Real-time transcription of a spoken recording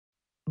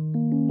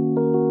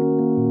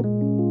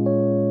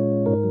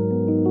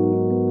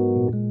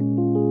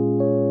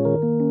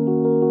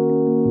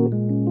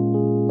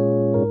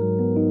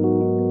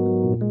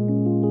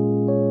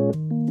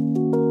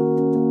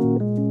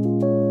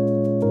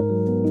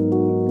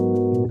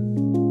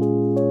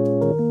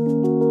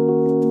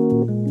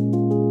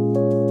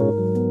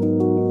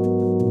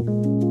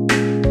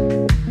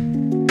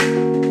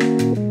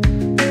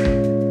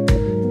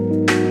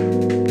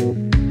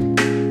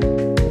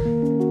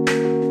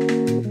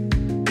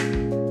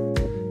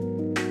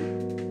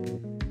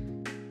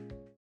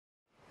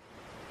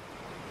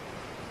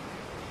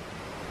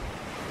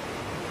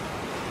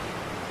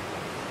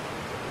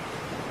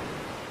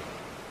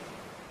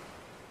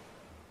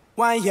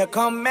Why you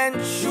come and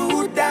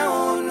shoot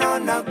down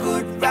on a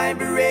good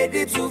vibe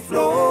ready to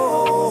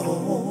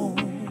flow?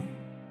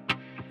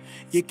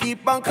 You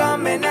keep on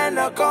coming and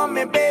a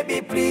coming,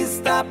 baby, please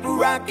stop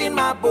rocking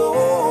my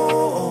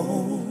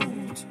boat.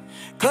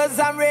 Cause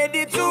I'm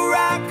ready to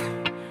rock.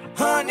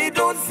 Honey,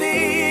 don't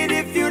say it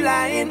if you're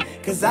lying,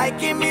 cause I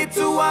came here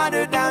to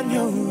water down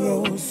your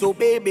road. So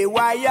baby,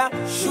 why you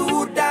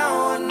shoot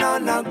down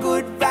on a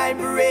good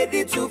vibe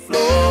ready to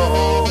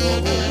flow?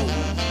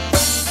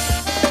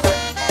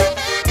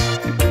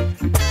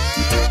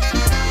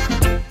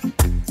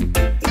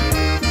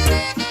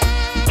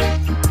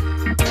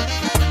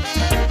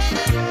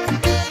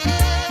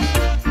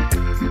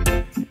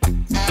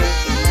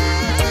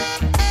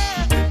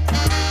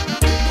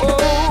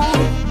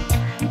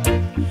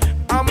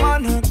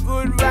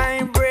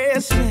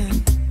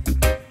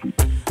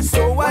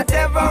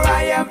 Whatever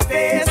I am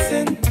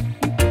facing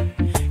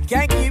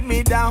can't keep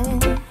me down,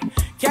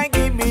 can't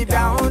keep me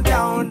down,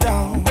 down,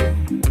 down.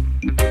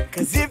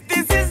 Cause if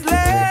this is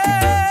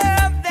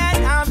love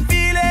that I'm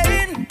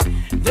feeling,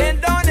 then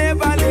don't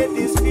ever let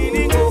this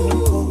feeling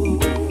go.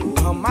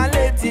 Come on,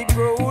 let it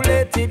grow,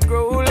 let it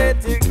grow,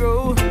 let it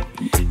grow.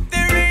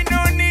 There ain't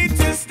no need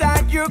to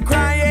start you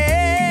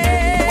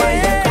crying. Why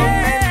you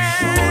come and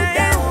shoot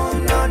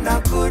down on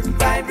a good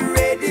vibe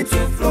ready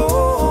to flow?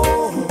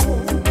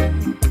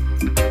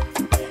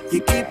 You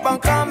keep on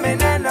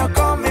coming and a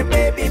coming,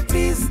 baby,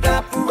 please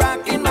stop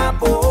rocking my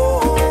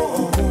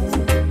boat.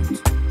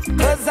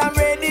 Cause I'm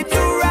ready to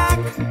rock.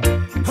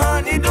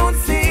 Honey, don't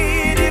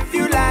say it if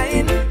you're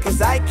lying,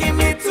 cause I came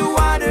here to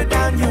water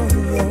down your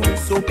road.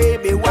 So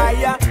baby, why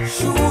you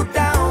shoot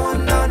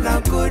down on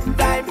a good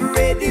vibe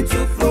ready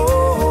to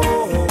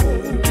flow?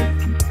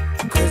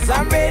 Cause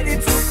I'm ready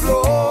to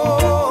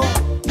flow.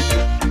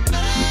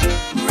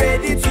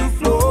 Ready to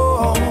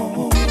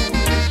flow.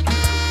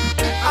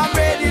 I'm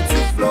ready to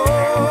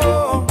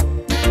flow,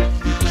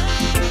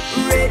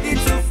 ready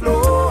to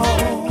flow.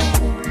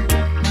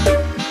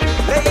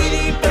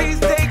 Lady, please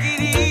take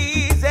it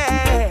easy.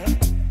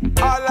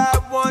 All I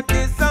want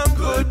is some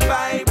good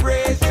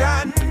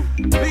vibration.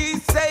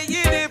 Please say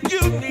it if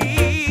you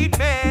need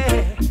me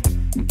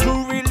to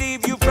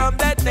relieve you from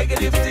that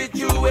negative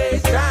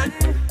situation.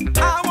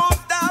 I won't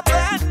stop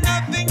at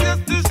nothing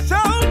just to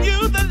show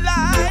you the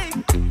light.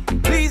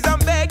 Please, I'm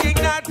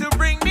begging not to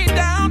bring me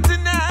down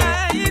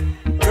tonight.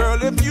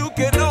 Girl, if you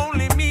can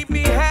only meet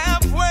me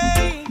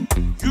halfway,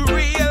 you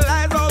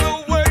realize all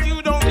the words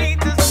you don't need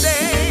to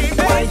say.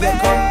 Why you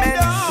come and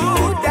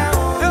shoot down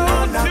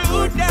on a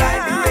good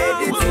vibe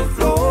ready to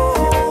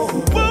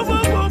flow?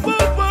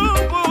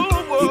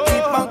 You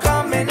keep on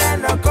coming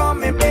and a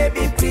coming,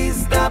 baby,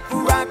 please stop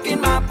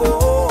rocking my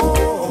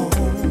boat.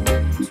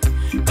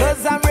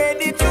 Cause I'm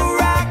ready to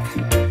rock.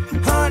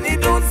 Honey,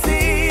 don't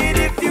say it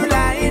if you're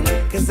lying,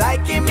 cause I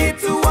came here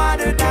to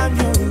water down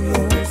your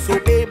road. So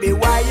baby,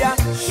 why you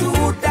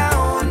shoot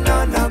down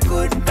on a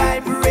good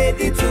vibe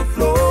ready to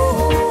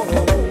flow?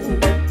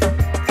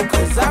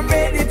 Cause I'm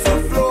ready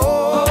to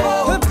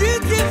flow. A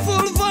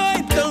beautiful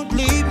vibe, don't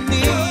leave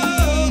me.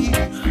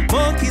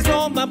 Monkeys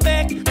on my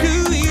back,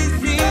 too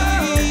easy.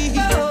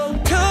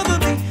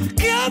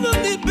 Cover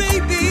me,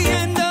 baby,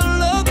 and I'll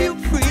love you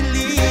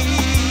freely.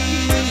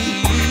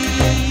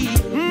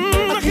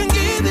 I can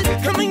give it,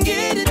 come and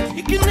get it.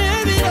 You can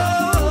have it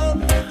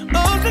all.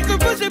 I'll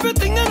sacrifice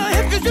everything that I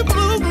have, cause you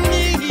blew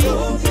me.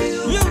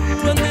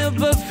 I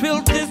never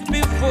felt this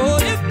before.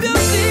 If you're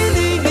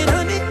feeling it,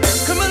 honey,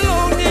 come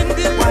along and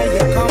get Why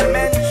you come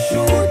and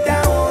shoot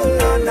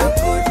down on a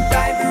good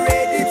vibe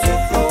ready to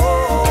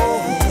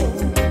flow?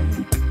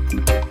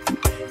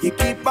 You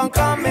keep on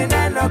coming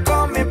and a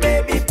coming,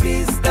 baby,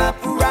 please stop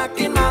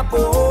rocking my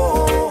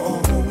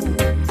boat.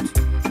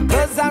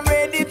 Cause I'm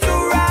ready to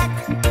rock.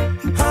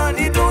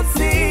 Honey, don't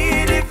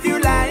say it if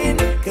you're lying,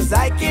 cause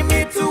I came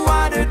here to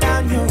water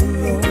down your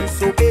road.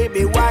 So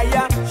baby, why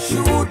you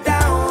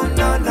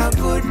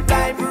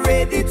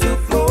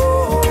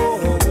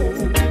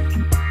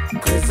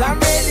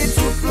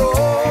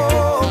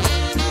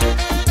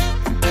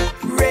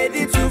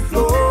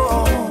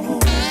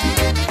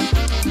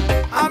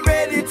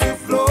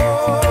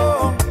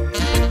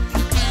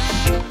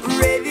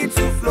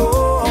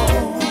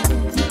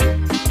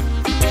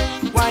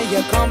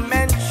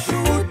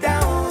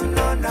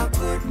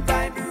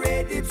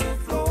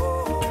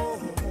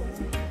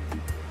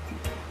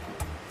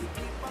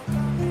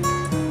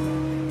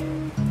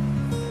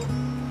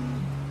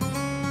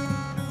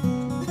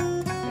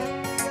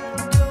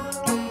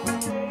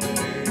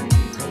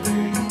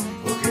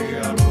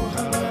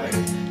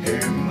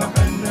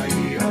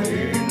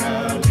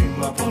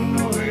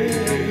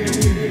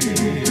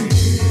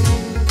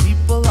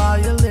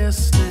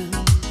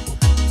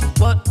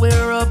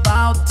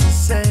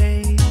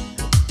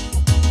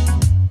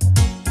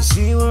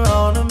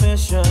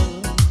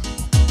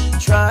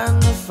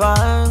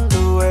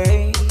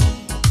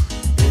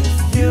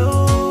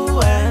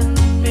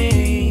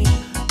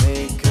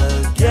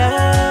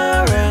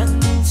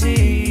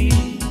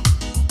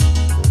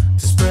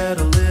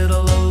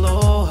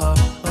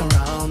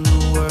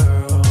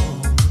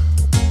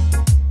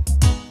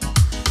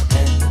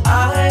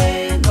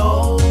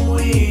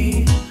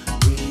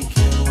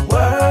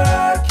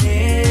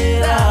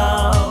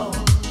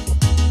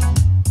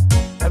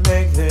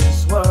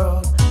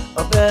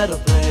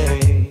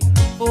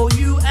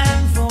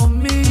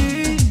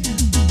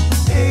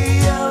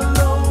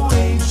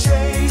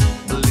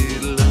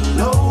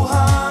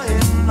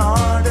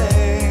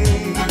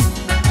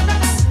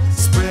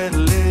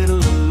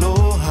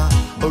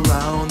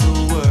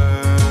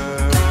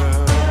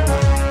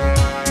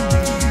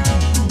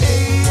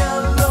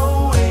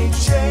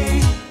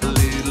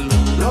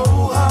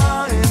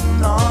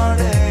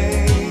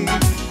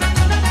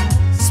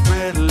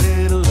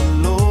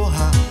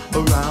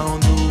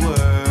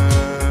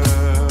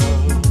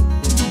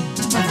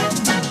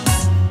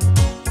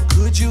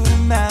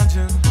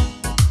imagine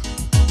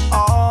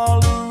all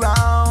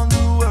around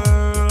the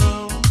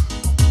world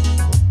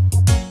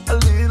a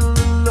little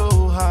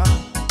aloha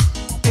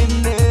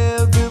in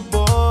every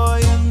boy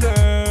and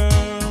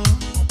girl?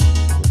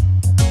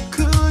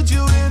 Could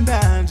you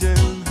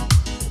imagine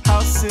how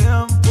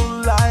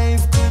simple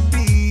life could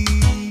be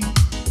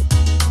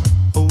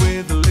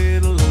with a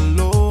little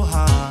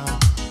aloha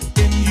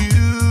in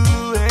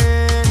you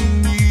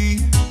and me?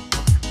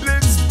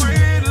 Let's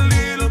spread a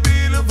little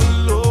bit of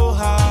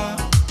aloha,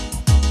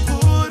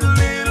 put a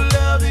little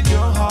love in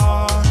your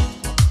heart,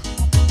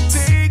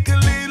 take a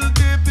little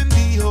dip in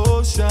the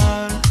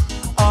ocean.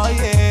 Oh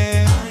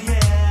yeah,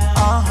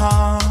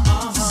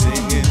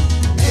 singing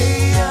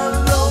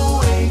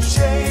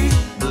A-L-O-H-A,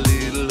 a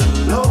little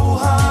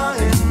aloha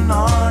in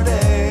our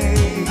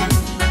day.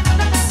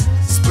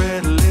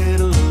 Spread a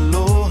little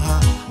aloha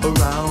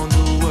around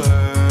the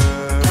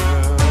world.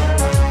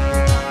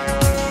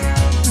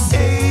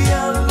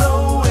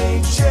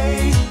 A-L-O-H-A,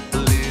 a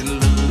little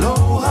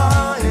aloha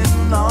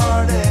in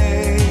our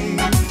day.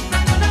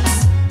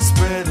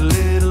 Spread a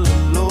little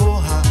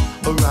aloha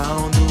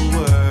around the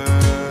world.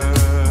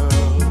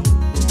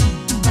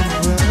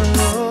 Well,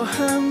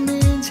 aloha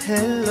means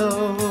hello,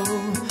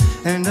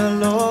 and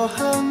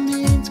aloha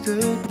means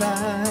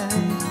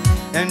goodbye,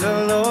 and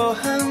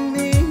aloha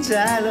means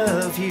I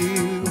love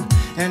you,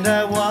 and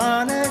I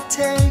wanna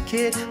take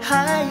it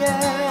higher.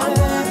 I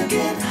wanna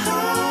get high.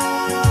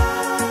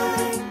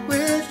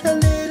 With a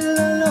little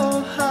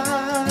aloha,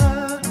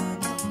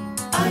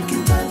 I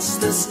can touch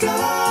the sky.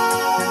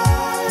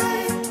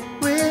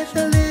 with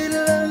a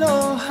little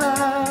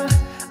aloha,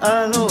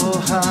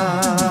 aloha.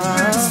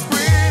 Let's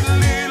spread a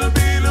little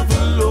bit of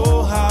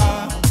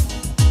aloha,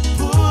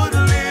 put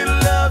a little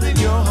love in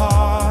your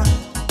heart,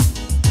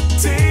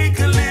 take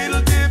a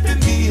little dip in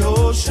the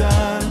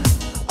ocean.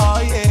 Oh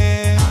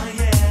yeah,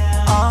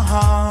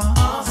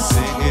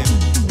 singing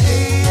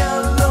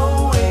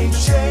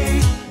A-L-O-H-A,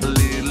 a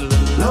little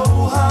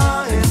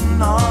aloha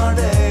in our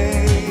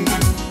day.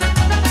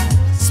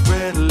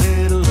 Spread a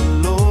little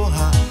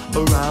aloha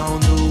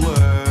around the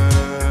world.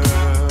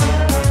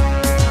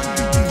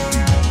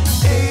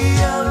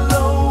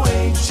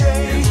 A-L-O-H-A,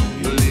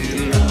 a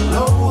little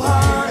aloha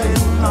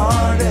in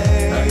our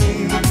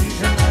day.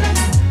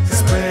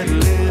 Spread a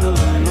little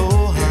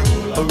aloha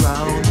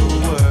around the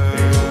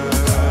world.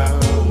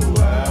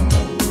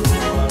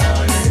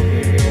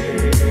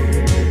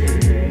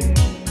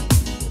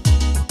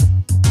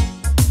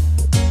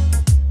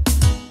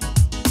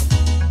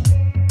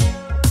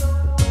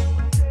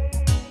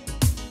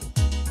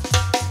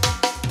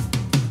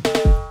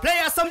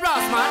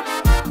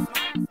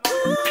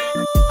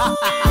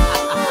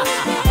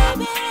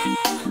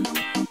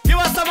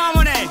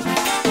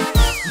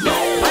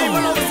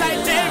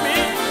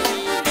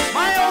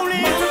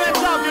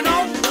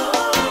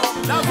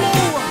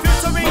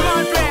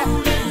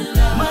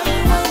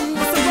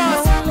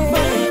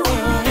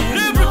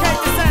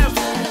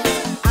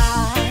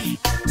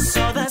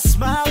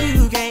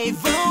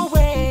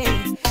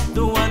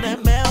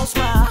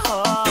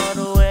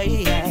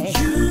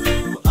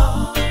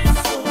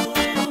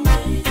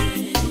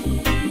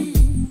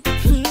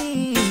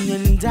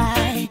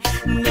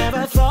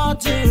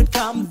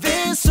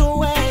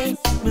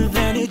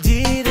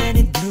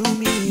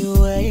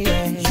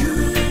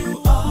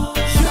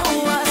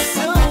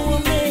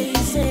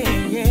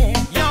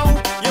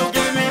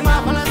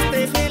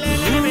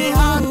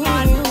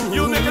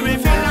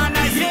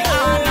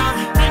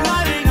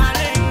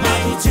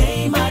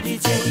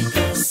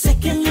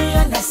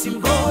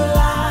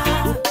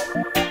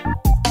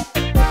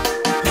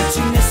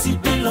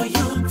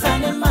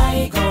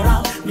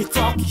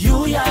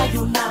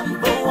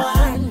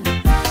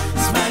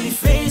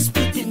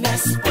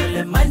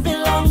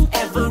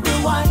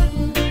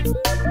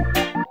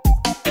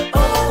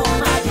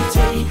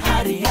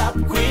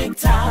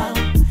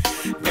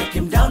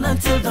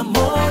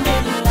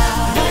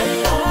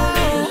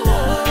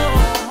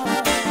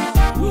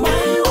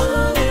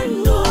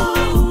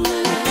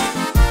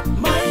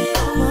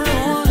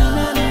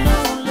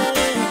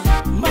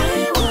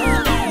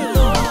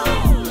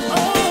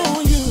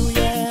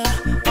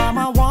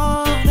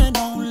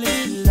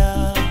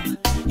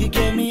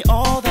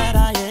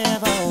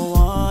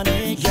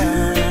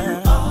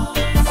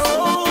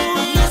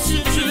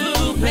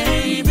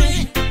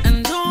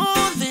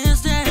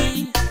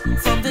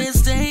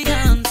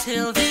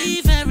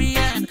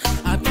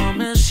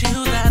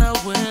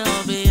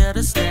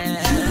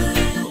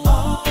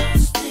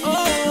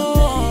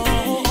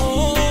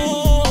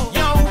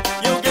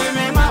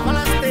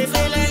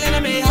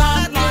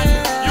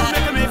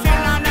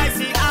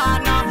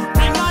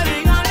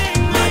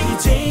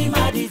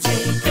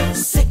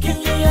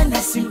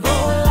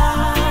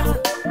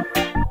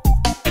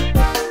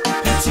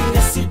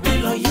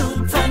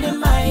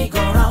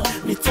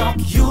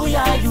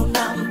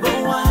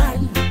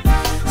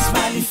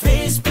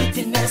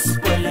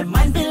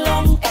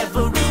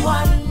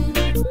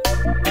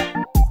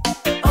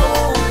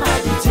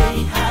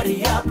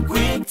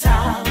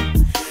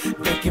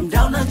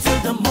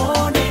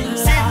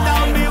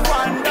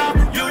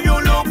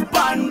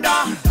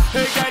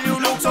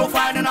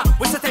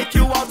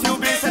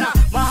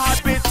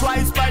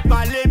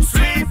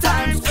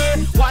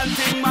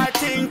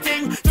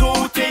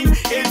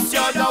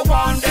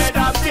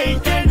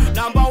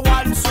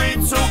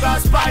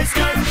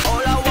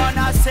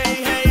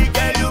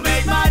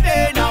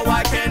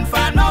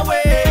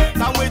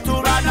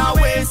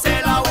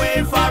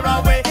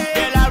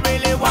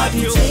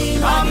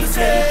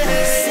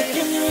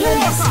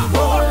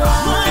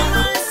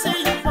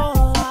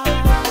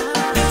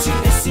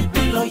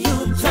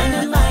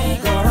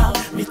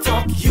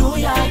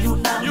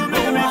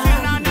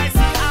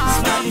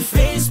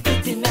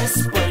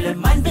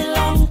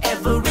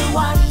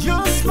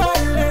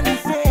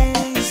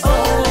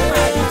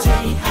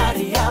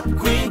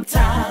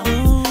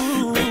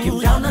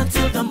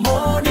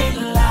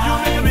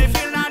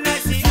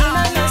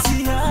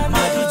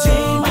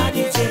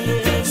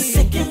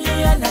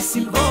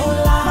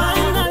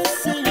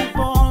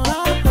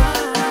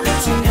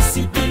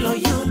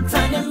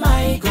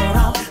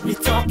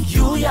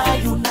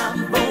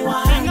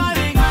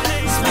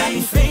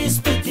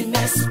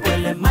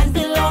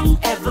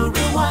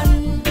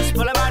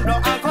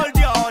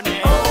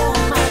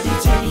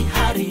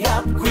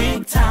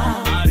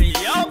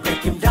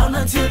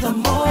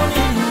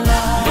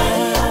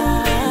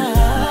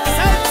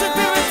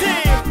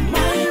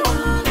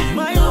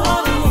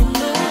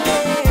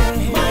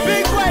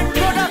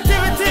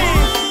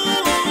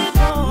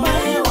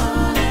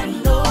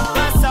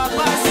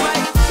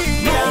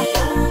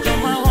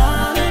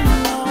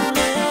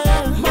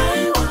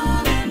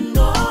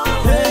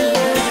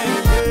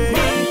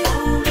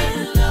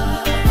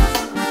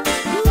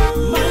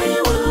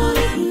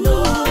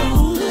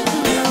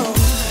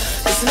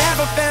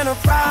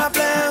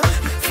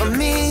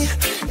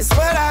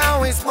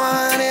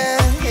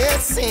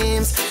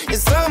 seems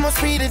it's almost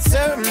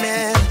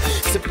predetermined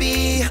to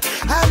be.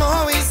 I'm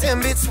always in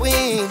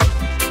between.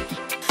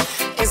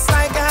 It's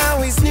like I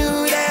always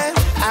knew that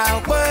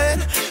I would,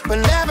 but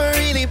never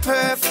really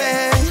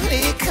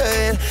perfectly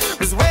could.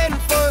 Was waiting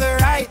for the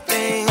right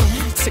thing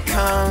to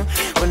come,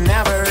 but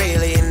never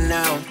really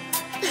know.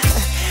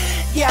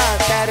 Yeah,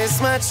 that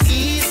is much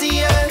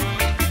easier.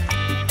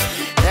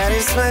 That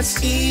is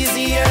much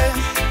easier.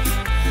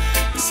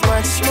 It's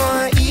much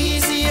more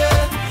easier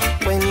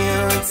when you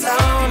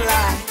don't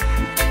lie.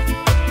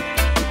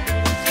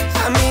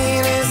 I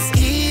mean, it's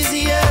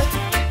easier.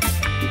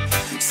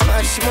 It's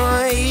much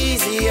more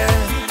easier.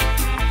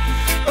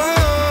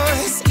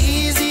 Oh, it's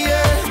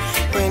easier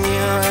when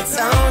you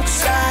don't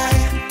try.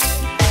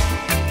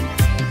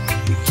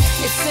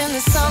 It's in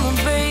the summer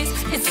breeze,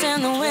 it's in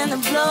the wind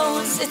that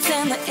blows, it's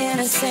in the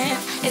innocent,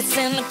 it's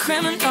in the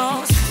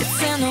criminals,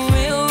 it's in the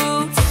real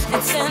roots,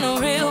 it's in the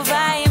real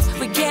vibes.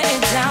 We get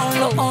it down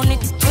low, only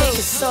to take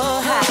it so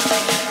high.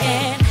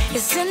 And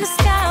it's in the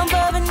sky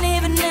above and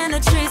even in the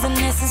trees, and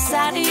it's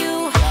inside of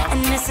you,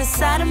 and it's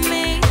inside of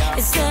me.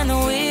 It's in the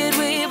weird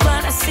way,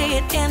 but I see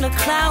it in the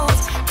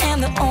clouds,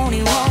 and the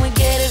only one we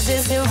get is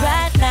this here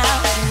right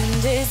now.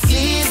 And it's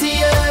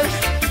easier.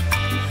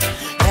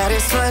 That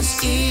is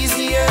much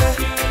easier.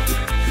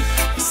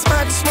 It's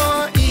much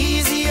more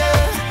easier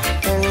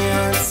when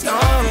you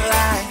don't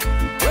lie.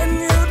 When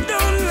you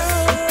don't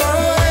lie.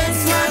 Oh,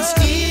 it's much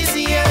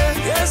easier.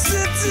 Yes,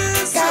 it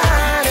is.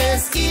 God,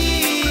 it's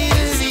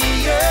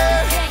easier.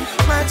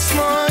 Much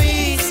more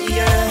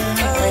easier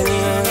when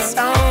you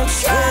don't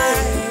try.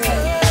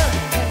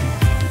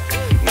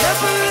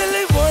 Never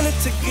really wanted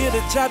to get a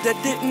job that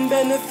didn't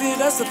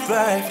benefit us to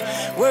thrive.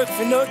 Work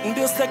for nothing,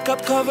 bills stack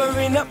up,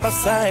 covering up my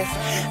side.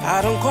 I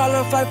don't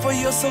qualify for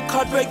your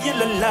so-called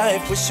regular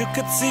life. Wish you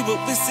could see what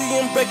we see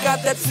and break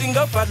out that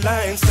finger-out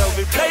line. So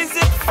replace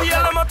it for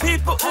all of my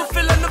people who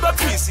feel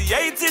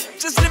underappreciated.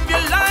 Just live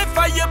your life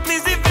how you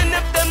please, even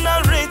if they're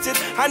not rated.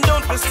 And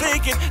don't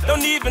mistake it,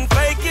 don't even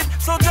fake it.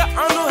 SOJA,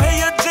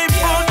 Anuhea,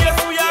 J-Bone,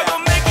 yes, we are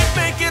gonna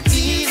make it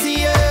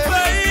easier.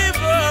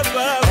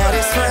 That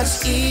is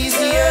much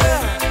easier.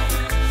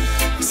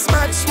 It's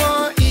much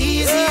more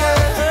easier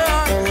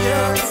when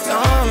you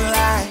don't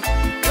lie.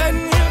 When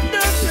you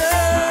don't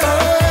lie.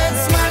 Oh,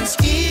 it's much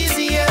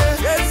easier.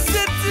 Yes,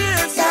 it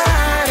is.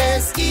 God,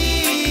 it's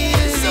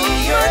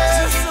easier.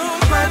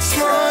 Much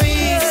more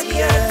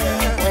easier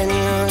when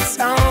you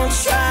don't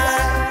try.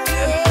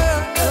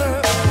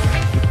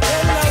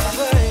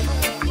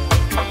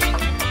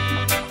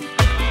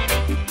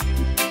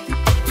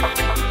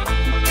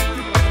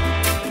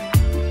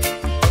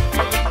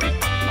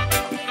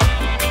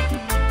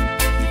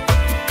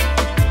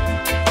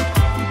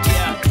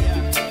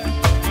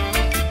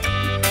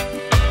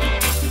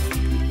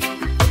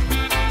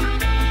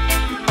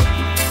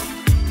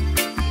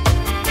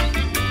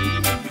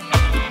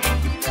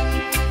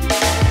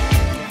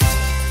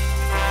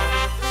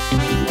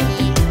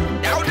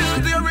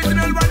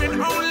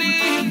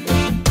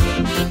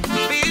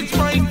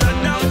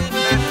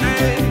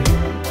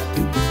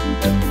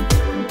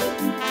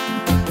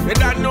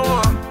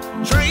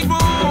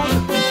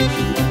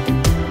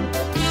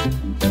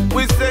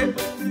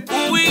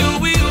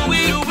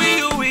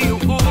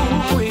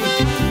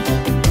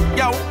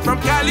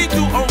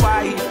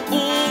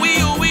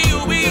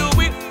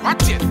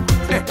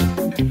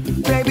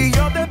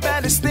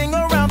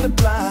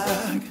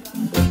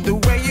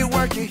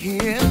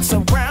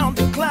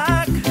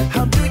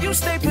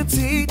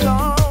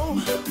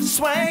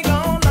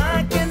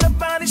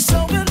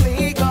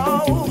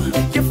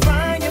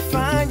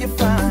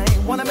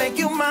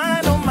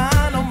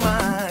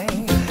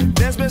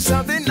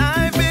 Something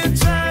I've been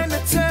trying to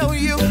tell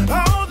you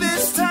all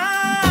this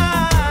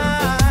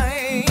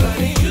time.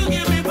 Honey, you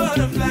give me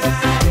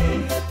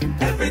butterflies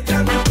every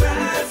time you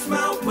pass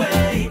my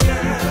way,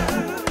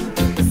 girl.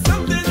 It's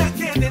something I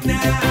can't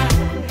deny.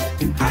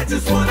 I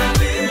just wanna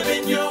live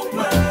in your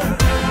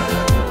world.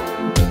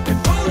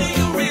 If only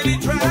you really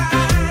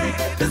tried.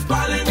 This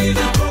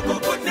Polynesian cocoa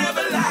could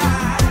never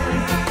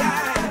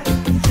lie.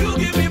 You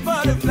give me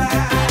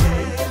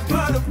butterflies,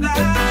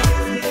 butterflies.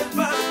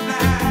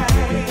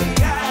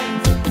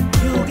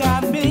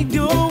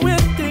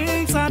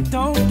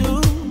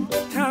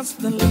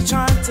 Constantly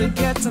trying to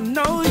get to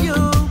know you,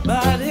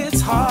 but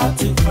it's hard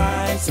to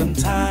find some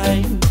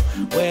time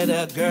with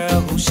a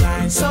girl who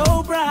shines so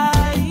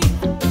bright.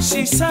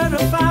 She's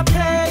certified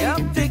paid,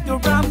 thick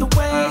around the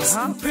waist,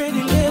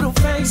 pretty little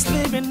face,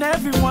 leaving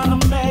everyone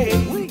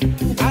amazed.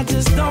 I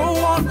just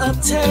don't want a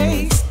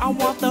taste, I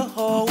want the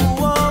whole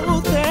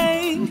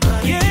thing.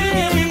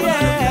 Yeah,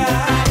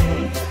 yeah.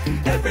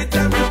 Every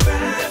time you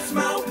pass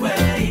my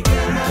way,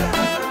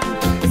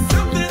 girl, it's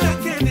something I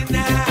can't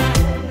deny.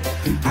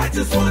 I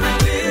just wanna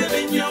live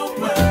in your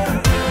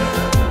world.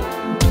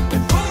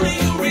 If only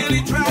you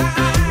really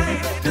tried.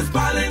 This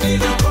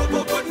Polynesian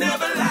cocoa could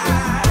never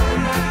lie.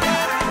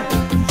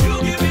 You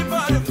give me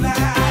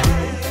butterflies,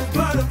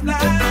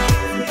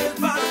 butterflies,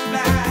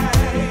 butterflies.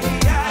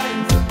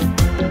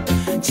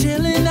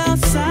 Chilling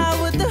outside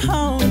with the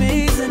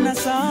homies, and I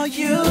saw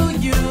you.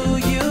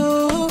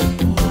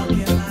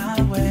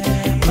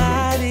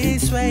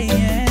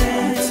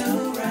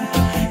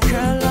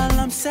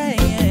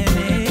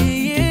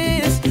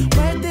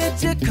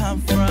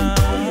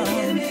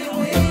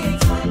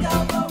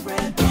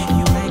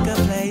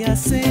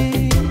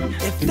 blessing.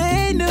 If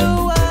they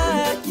knew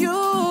what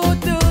you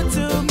do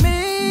to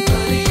me.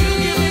 Honey, you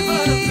give me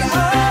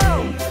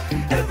butterflies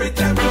every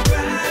time you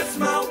pass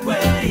my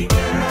way,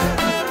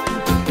 girl.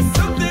 It's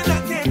something I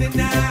can't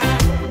deny.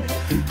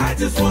 I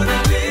just wanna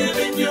live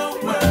in your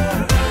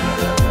world.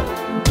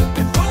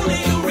 If only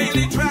you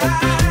really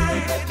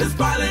tried. This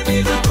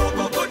Polynesian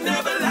cocoa could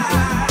never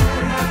lie.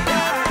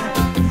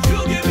 You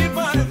give me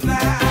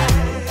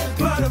butterflies,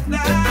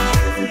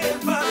 butterflies,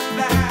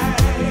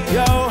 butterflies.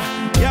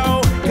 Yo,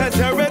 cause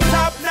you're a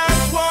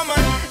top-notch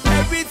woman.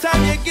 Every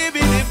time you give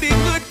it be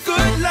good,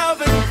 good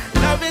loving.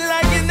 Loving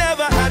like you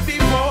never had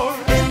before.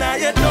 And I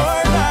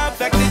adore the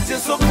fact that you're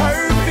so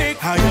perfect.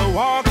 How you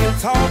walk and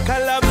talk, I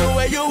love the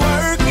way you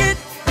work it.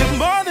 You're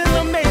more than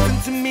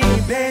amazing to me,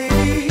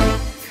 baby.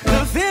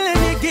 The feeling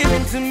you're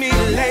giving to me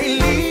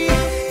lately.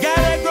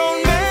 Got a grown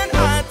man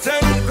heart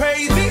turning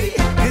crazy.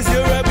 Cause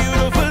you're a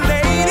beautiful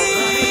lady.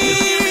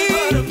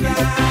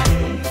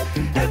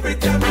 Every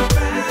time you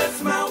pass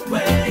my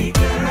way,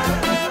 girl,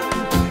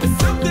 it's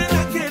something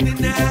I can't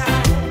deny.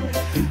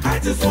 I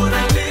just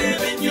wanna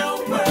live in your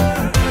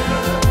world.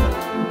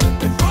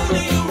 If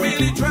only you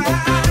really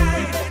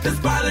tried. This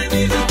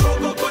Polynesian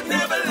cocoa could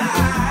never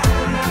lie.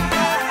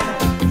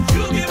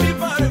 You give me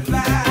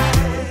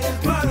butterflies,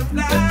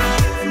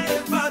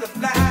 butterflies,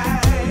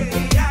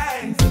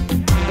 butterflies.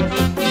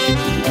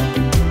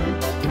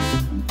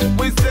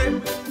 We say,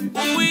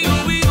 ooh-wee,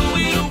 ooh-wee,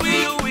 ooh-wee,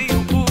 ooh-wee, ooh-wee,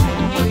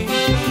 ooh-wee.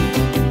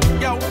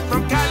 Yo,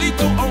 from Cali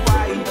to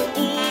Hawaii.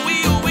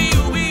 Ooh-wee, ooh-wee,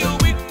 ooh-wee,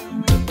 ooh-wee.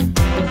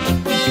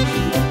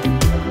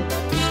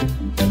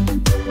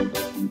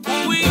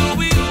 Ooh-wee,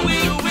 ooh-wee,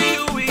 ooh-wee, ooh-wee,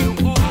 ooh-wee,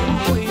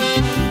 ooh-wee.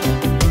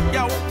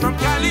 Yo, from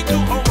Cali to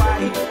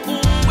Hawaii.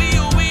 Ooh-wee,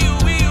 ooh-wee,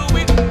 ooh-wee,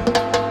 ooh-wee.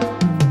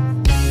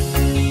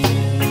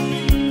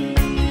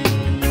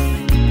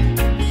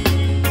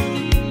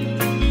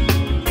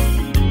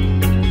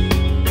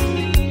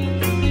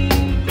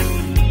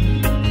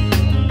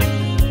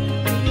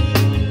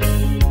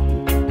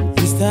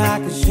 Used to I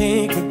could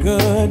shake a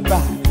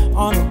goodbye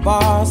on a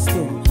bar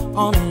stool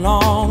on a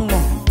long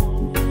night.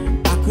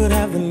 I could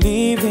have been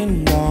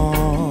leaving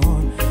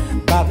on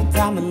by the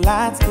time the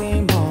lights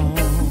came on.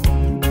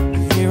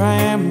 Here I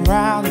am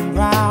round and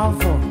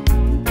round for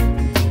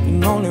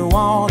and only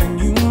wanting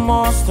you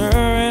more,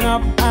 stirring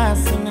up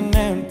ice in an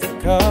empty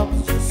cup,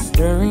 just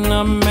stirring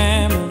up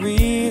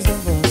memories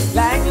of us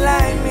like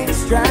lightning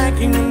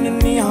striking in the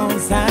neon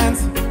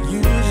signs.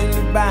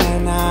 Usually by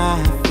now I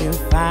feel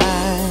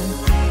fine.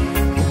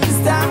 This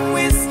time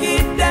whiskey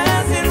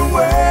doesn't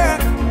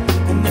work,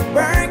 and the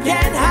burn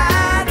can't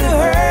hide the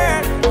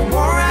hurt. The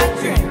more I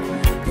drink,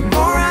 the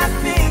more I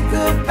think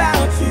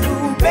about you,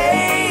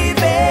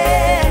 baby.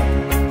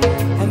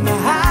 And the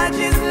high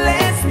just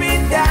lets me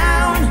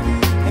down,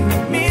 and the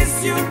miss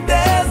you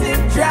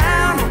doesn't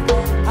drown.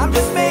 I'm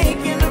just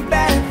making a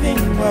bad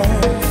thing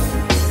worse.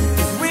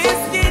 This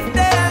whiskey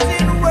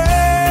doesn't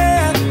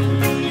work.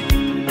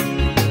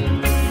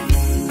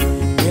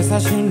 Guess I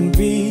shouldn't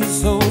be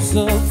so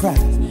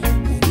surprised.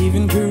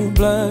 Even through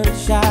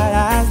bloodshot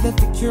eyes, the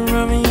picture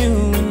of you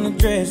in the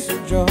dress you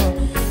draw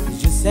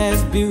is just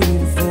as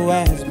beautiful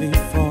as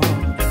before.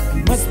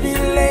 It must be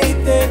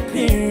late, they're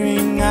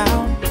clearing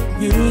out.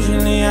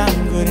 Usually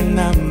I'm good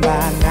enough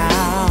by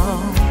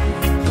now.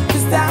 But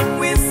this time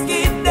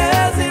whiskey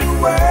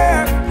doesn't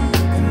work,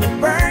 and the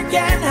burn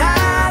can't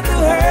hide the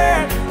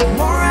hurt. The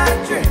more I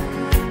drink,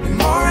 the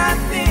more I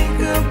think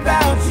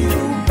about you,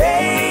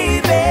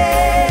 baby.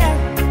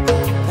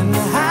 And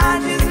the high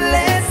just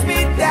lets me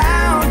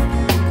down,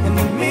 and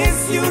the miss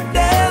you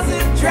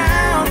doesn't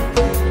drown.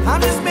 I'm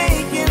just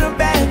making a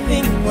bad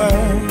thing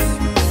worse.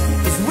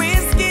 This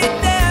whiskey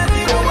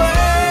doesn't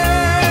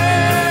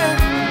work.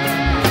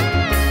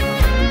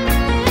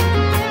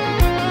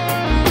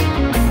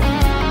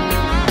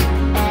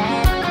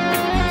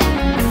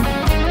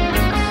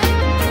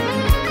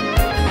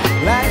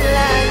 Like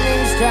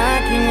lightning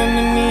striking in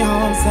the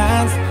neon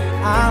signs.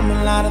 I'm a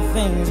lot of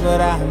things,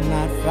 but I'm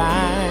not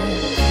fine.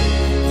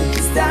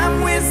 This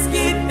time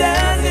whiskey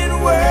doesn't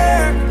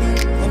work,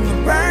 and the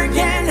burn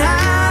can't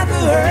hide the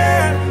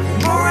hurt. The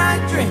more I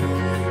drink,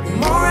 the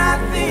more I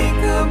think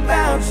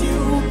about you,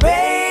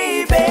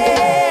 baby.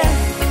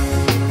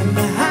 And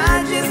the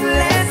high just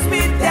lets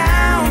me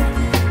down,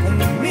 and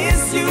the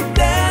miss you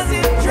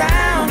doesn't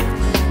drown.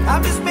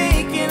 I'm just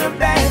making a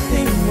bad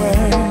thing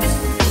worse.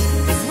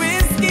 This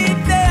whiskey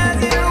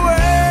doesn't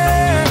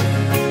work.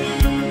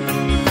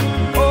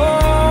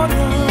 Oh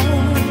no,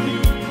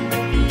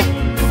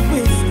 the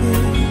whiskey.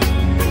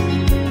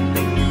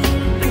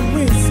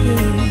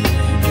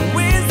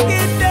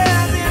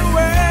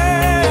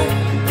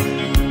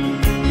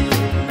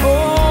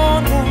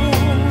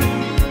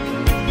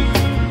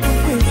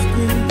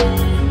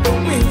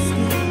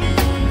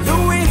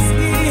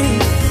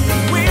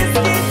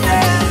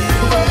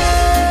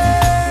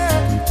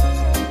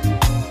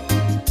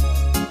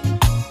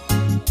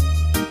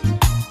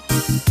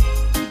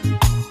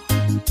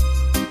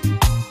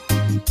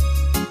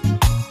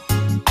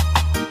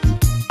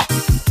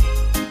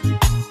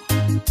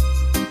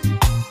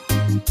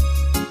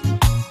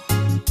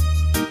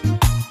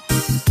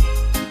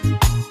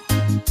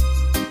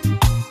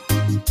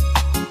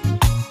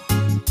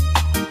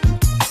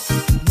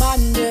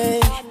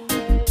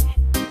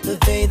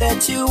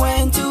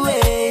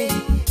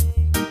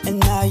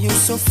 you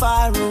so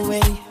far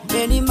away,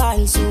 many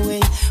miles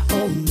away.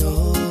 Oh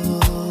no,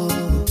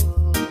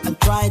 I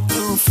tried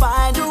to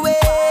find a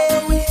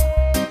way,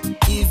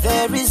 if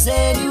there is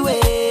any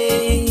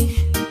way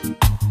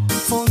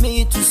for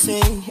me to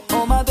say,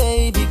 oh my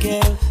baby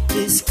girl,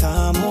 please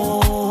come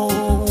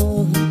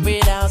home.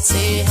 Without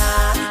say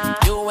hi,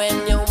 you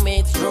and your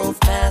mates drove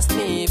past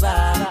me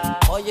by.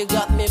 Oh, you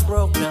got me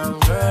broke down,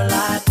 girl,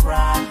 I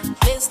cry.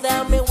 Please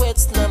tell me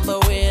which number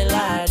will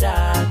I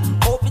die.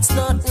 Hope it's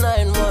not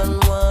 911,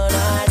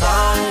 I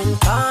die.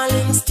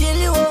 Calling, still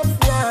you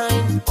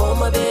offline. Oh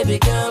my baby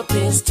girl,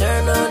 please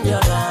turn on your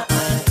light.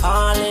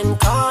 Calling,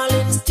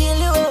 still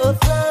you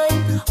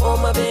offline. Oh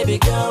my baby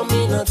girl,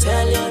 me no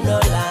tell you no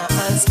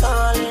lies.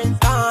 Calling,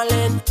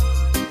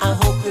 I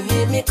hope you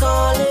hear me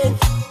calling.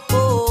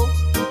 Oh,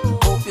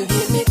 hope you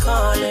hear me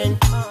calling.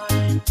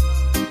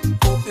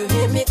 Hope you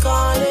hear me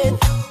calling.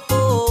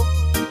 Oh,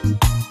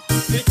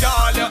 me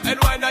call you and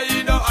when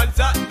you no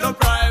answer, no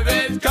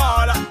private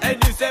caller.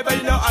 And you say but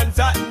you no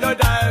answer, no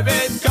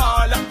direct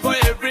caller. For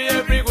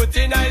every good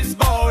thing I is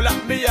bowler.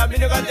 Me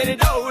no got any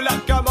dollar.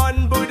 Come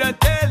on, Buddha,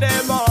 tell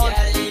them all.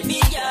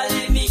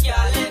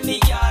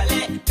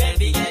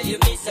 Baby girl, you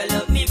miss a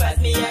love me, but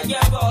me and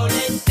your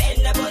bowling.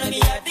 Bend up on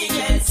me, a big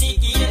girl,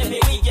 sicky, and me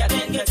weak, and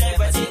cause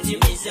ever since you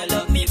miss a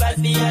love me, but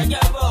me and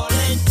your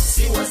bowling.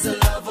 She was the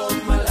love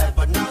of my life,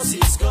 but now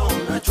she's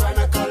gone. I try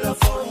to call her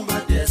phone,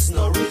 but there's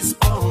no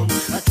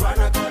response. I try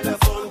to call her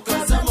phone,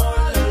 cause I'm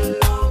all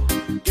alone.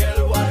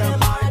 Girl, what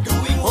am I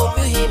doing hope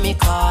you hear me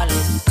calling,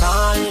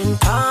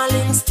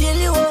 still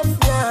you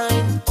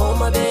offline. Oh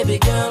my baby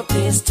girl,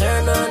 please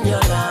turn on your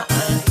light.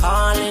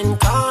 Calling,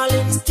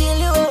 still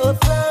you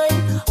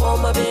offline. Oh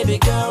my baby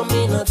girl,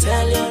 me no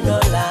tell you no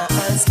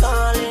lies.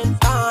 Calling,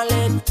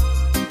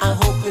 I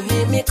hope you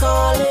hear me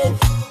calling.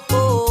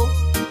 Oh,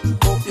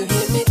 hope you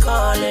hear me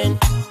calling.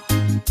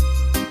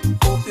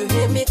 Hope you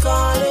hear me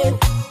calling.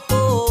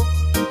 Oh,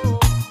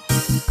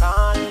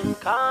 calling,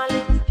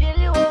 still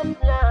you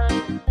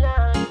offline.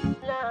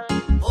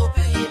 Hope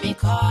you hear me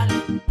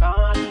calling,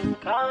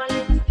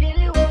 still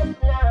you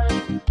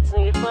offline.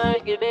 Sweet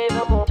Fergie, baby,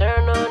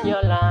 turn on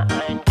your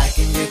line. I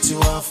can get you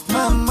off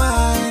my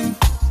mind,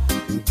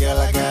 girl,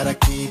 I gotta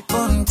keep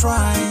on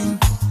trying.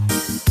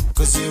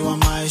 Cause you are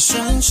my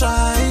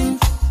sunshine,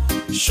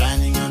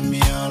 shining on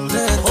me all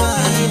the time. Hope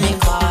you hear me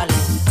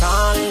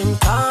calling,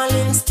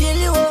 still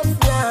you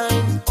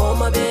offline. Oh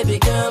my baby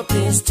girl,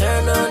 please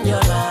turn on your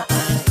light.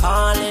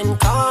 Calling,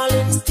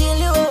 still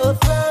you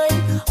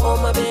offline. Oh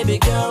my baby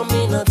girl,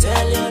 me no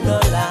tell you no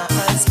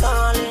lies.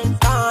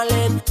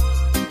 Calling,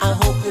 I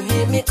hope you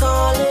hear me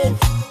calling.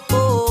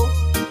 Oh,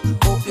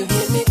 hope you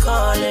hear me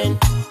calling.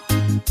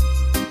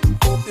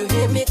 Hope you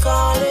hear me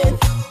calling.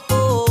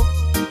 Oh,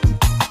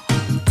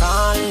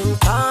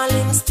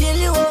 calling, still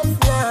you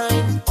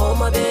offline. Oh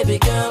my baby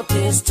girl,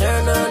 please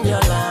turn on your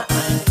light.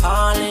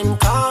 Calling,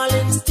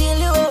 still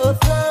you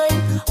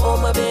offline. Oh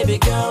my baby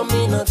girl,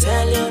 me no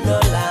tell you no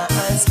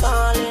lies.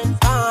 Calling,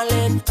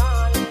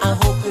 I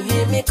hope you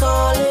hear me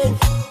calling.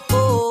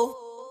 Oh,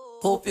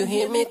 hope you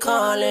hear me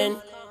calling.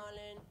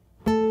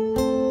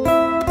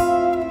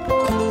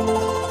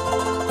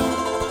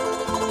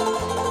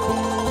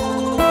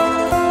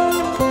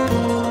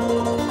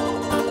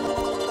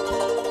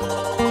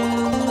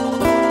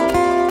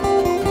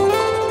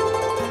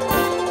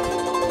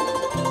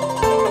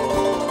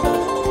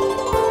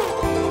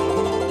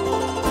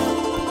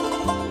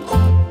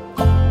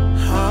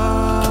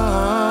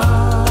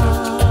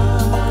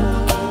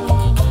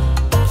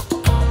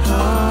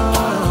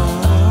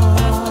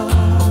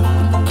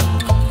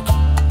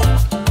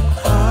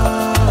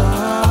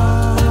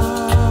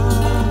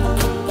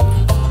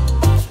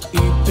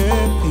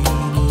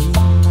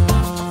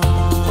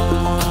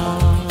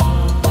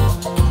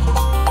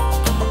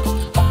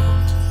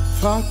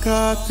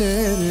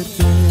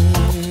 Whakaterete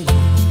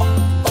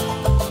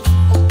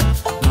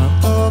na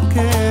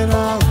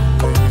tokera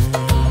ue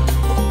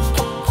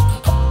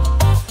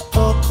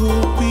Oku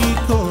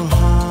piko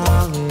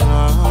hanga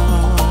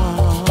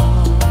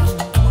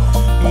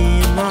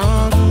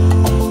Inaruki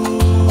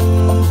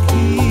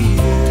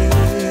e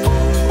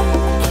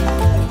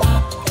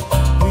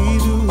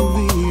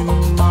Miruvi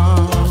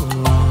mawa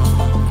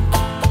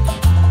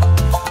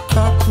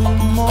Taku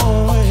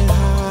moe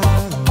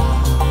hanga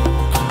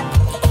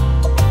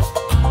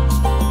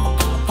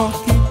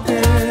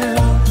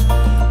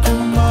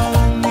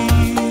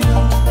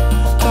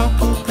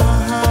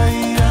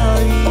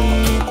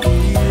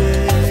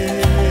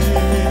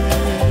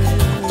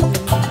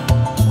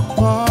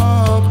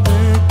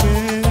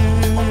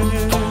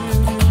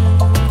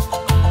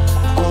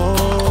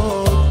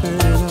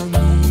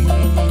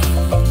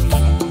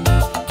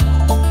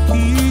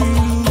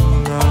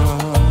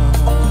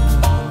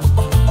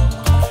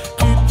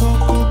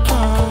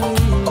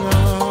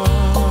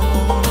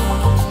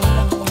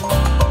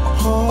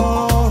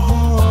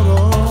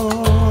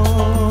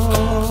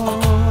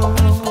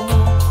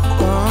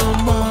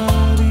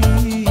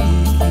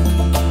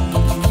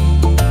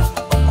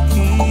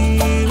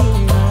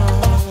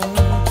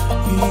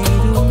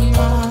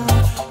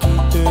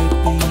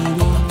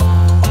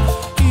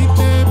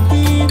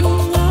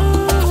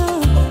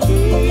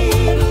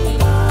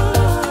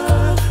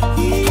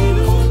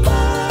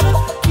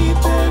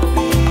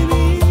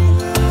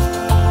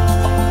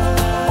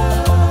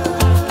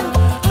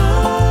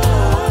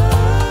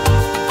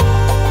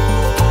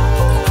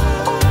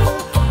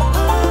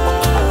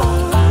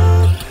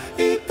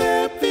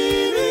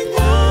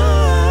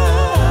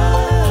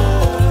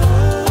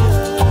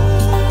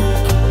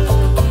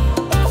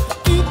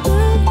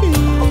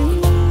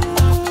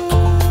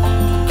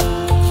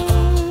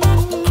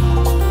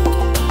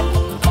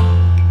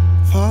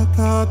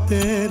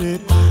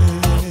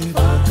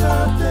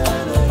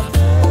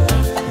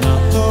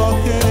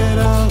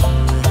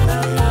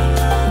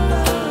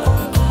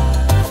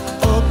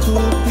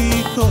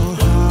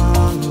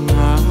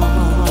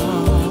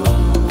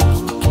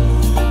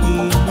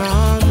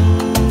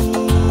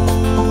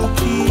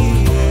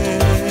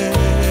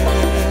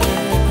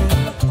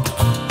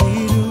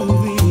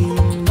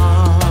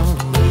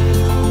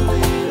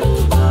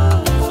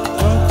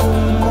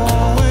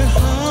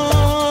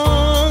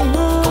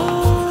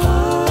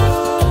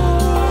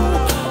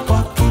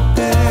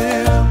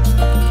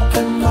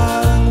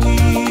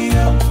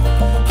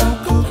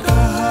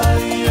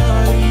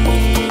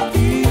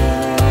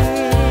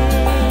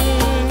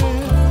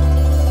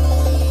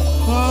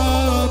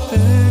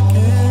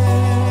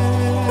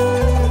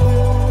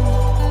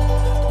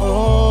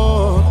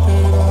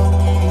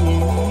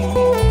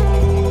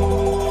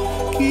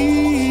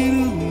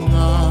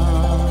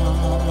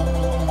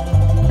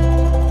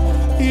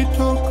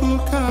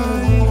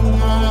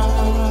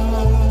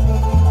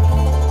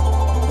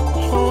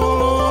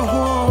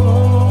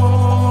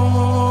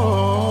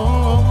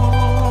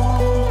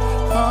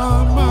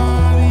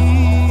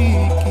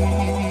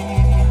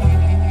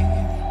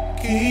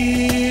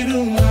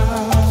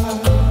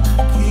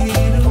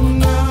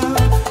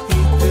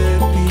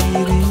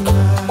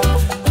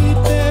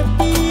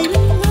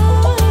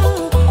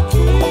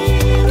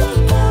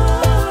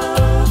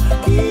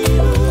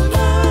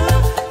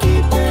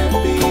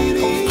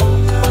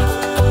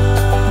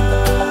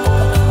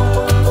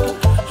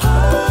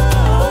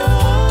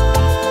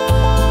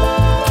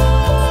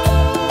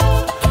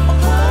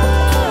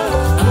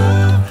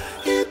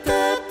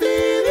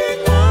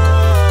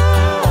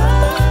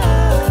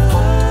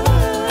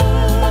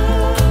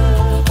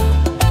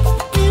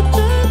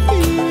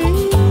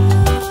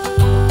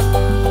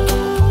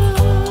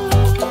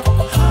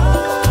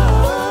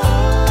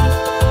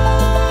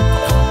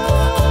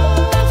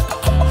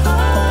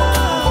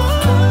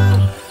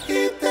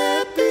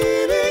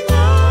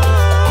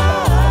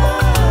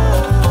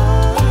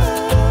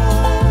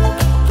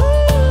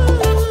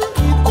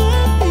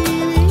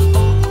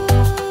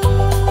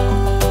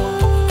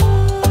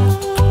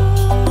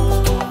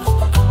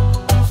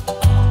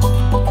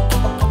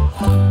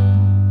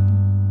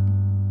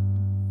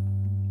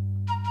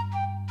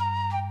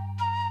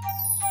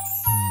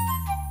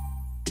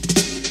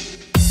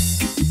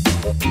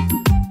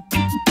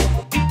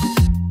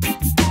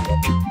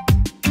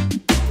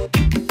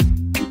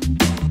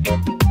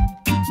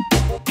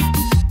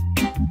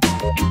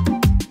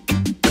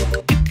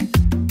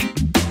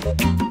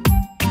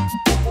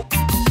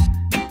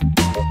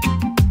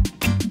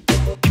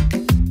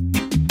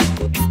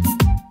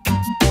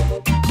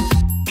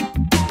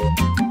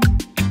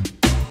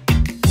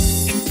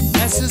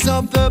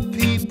of the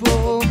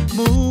people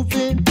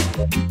moving.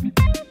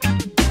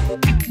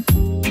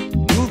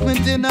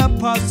 Movement in a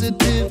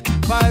positive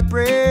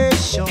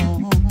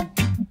vibration.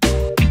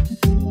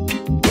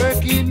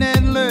 Working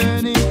and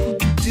learning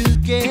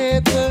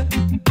together.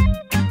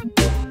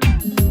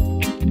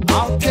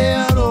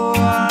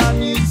 Aotearoa,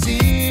 New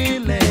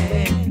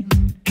Zealand.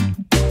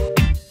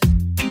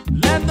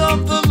 Land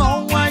of the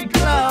long white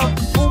cloud,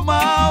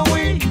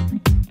 Maui.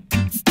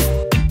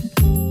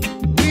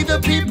 We the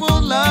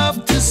people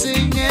love to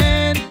sing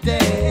and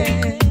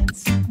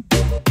dance.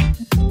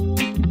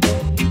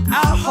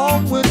 Our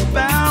homeward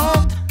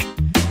bound,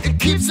 it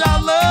keeps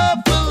our love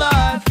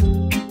alive.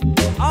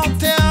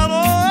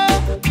 Aotearoa,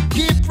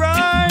 keep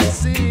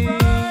rising.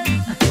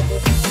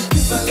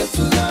 Give a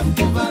little love,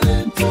 give a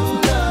little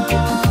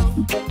love.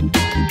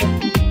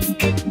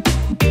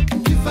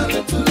 Give a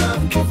little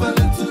love, give a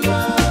little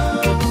love.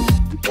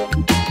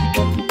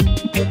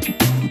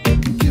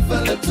 Give a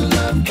little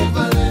love, give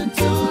a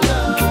little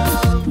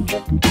love.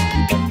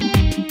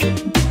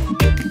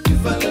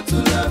 Give a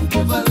little love,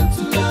 give a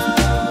little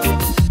love.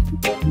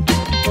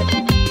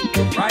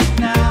 Right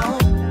now,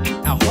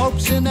 our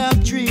hopes and our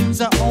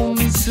dreams are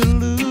only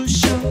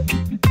solution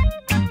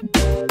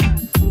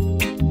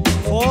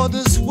for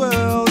this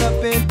world a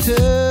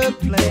better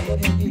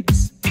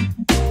place.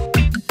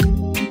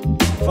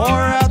 For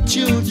our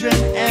children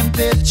and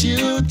their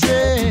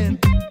children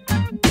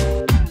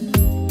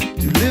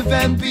to live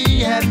and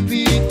be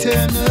happy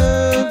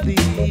eternally.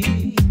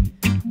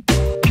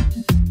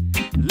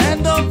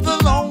 Land of the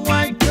long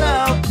white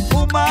cloud,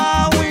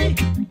 Maui.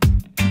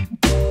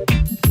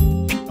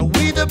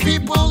 We the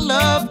people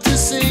love to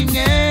sing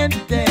and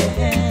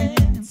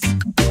dance.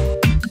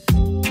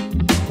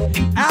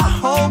 Our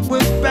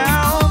homeward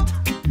bound,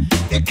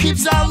 it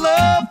keeps our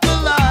love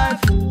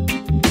alive.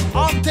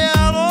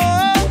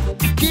 Aotearoa,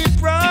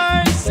 keep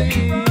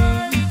rising.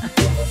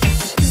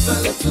 Give a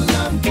little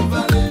love, give a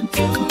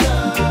little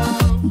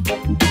love.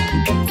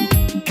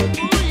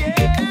 Ooh,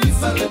 yeah.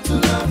 Give a little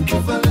love,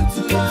 give a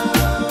little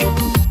love.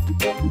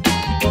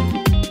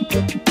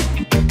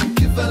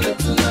 Give a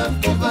little love,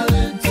 give a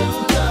little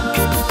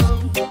love.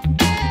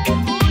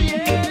 Ooh,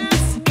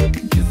 yes.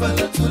 Give a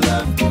little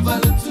love, give a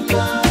little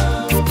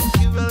love.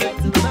 Give a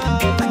little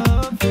love.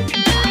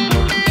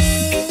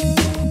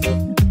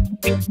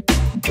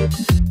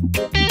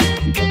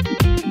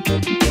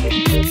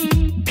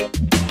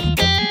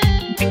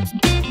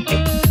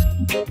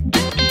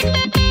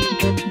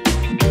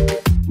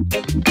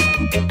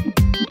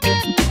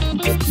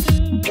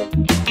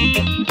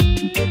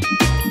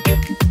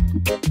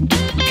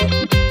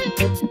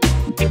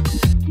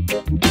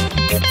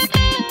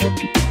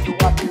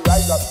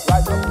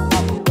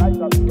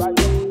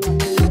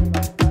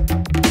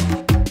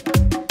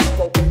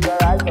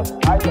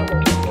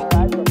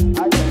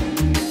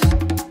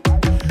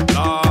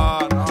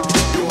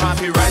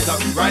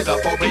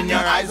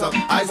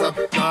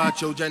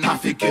 Children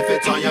have to give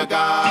it on your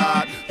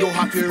God. You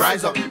have to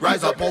rise up,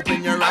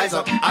 open your eyes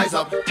up.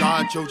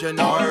 God, children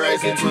are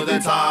rising to the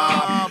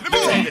top. Let me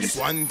tell you this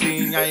one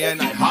thing, I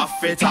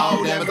half it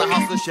out. Them the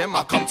house of Shem,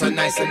 I come to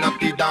nicen up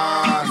the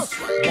dance.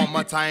 One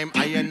more time,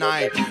 I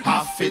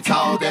half it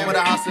out. Them with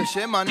the house of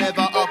Shem, I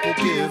never up will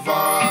give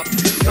up. No.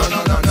 Give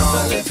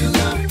a little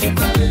love, give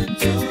a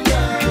little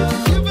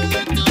love. Give a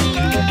little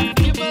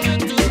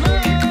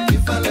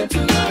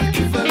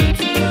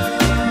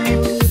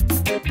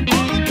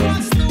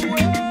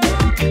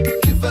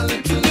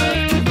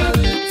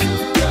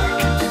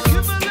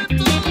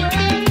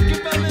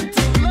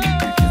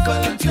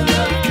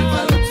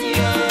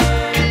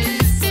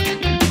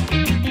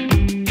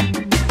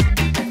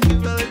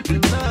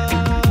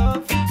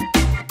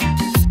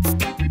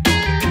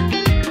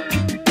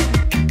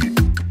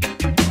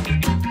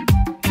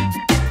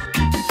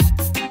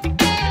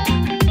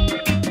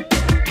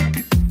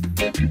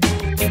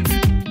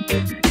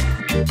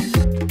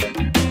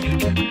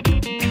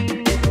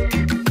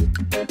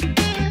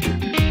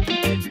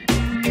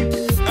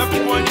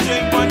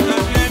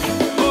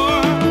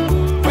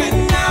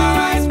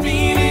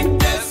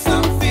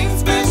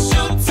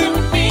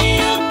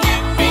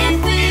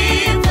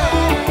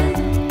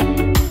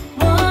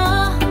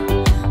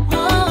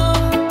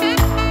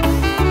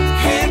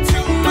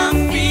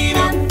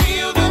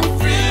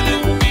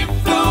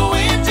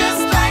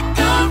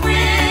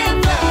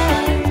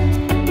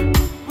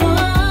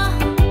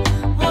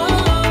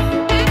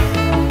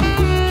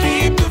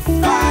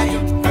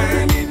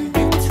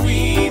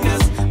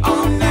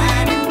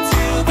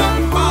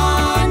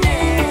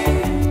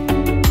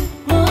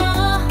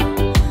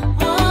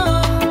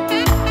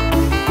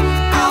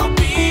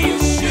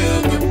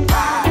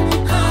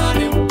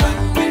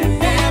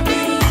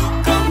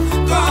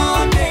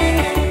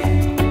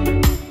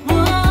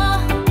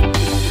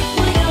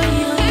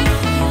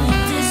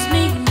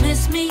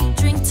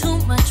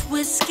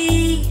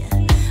risky.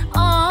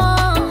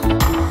 Oh,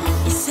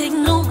 your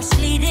signal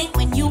misleading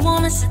when you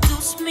wanna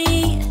seduce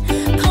me.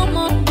 Come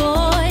on,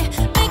 boy,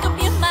 make up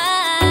your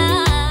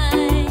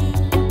mind.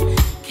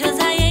 'Cause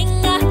I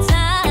ain't got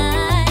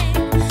time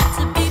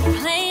to be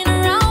playing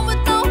around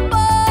with no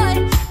boy.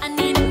 I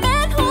need a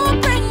man who'll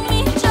bring me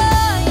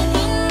joy. And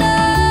you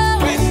know,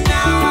 When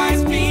our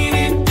eyes meet,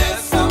 it does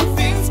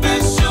something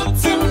special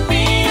to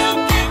me. You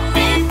give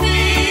me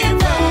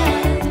fever.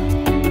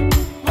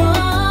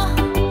 whoa,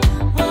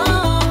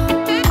 whoa.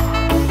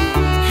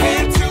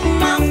 Head to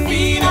my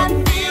feet, I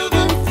feel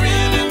the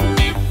thrill in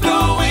me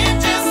flowing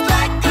just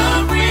like a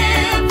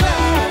river.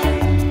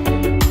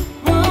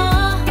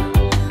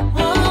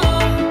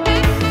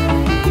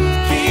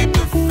 Keep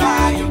the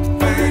fire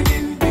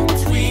burning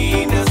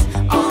between us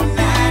all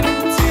night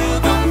until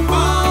the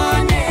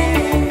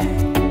morning.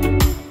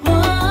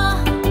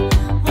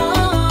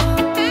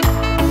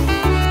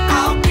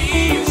 I'll be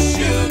your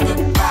sugar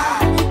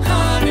pie,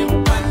 honey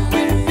bun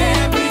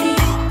whenever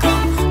you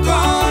come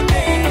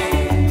calling.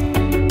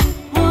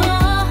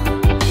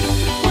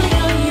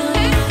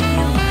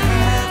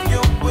 Have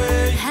your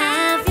way,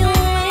 Have your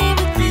way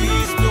with me.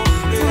 please don't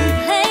play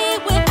Play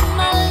with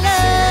my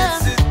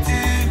love.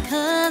 sensitive.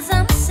 'Cause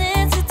I'm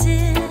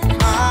sensitive.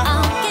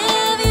 I'll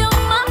give you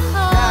my Now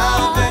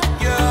heart. that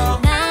you're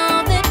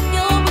Now that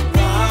you're with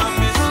me,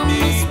 promise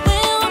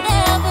we'll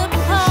never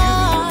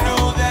part.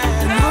 know that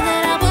Know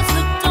that I was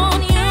hooked on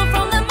you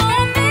from the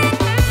moment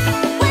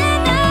when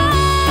our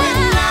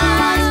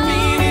eyes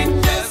meet, it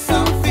does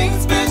something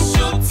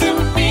special to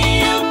me.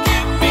 You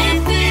give me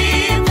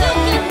fever.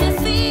 give me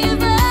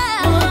fever.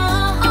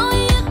 Oh,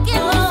 you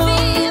give me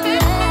fever.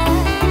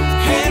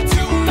 Head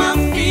to my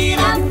feet,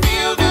 I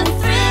feel the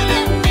thrill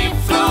in me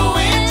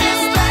flowing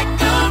just like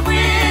a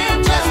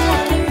river.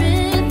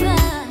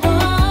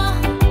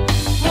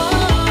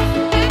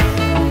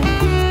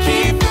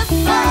 Keep the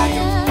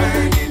fire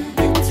burning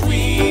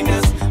between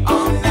us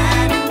all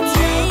night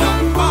until the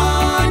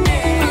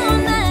morning.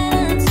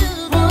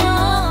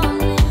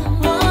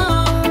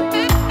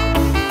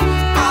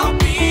 I'll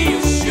be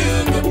your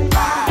sugar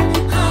pie,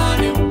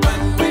 honey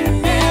bun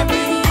whenever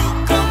you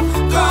come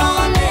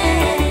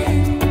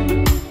calling.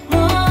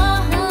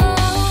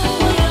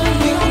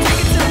 Take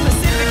it to the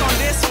Pacific on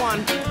this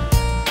one.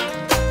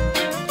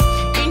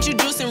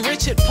 Introducing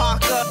Richard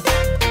Parker.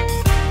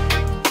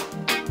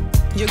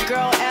 Your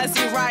girl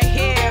Ezzy right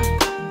here.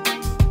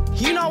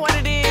 You know what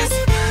it is?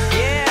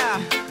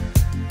 Yeah.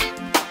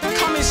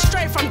 Coming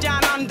straight from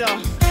down under.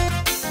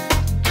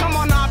 Come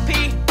on,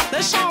 RP.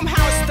 Let's show 'em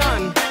how it's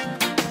done.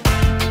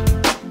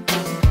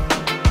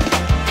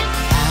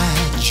 I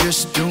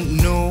just don't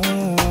know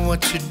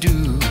what to do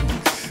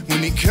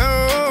when it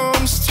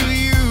comes to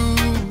you,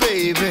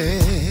 baby.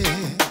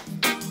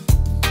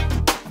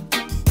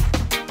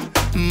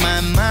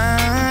 My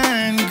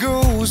mind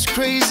goes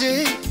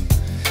crazy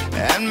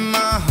and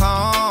my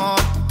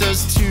heart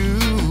does too,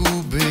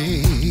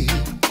 babe.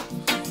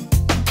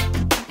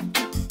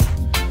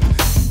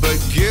 But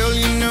girl,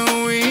 you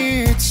know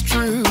it's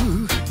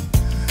true.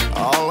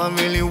 All I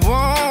really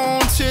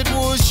wanted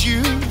was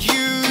you,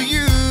 you,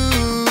 you.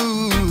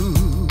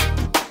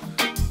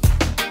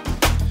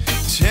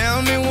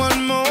 Tell me one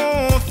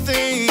more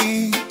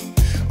thing.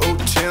 Oh,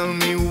 tell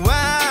me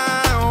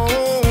why,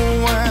 oh,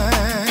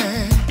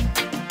 why?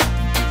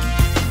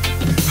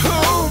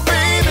 Oh,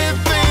 baby,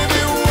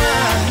 baby,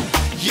 why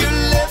you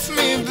left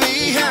me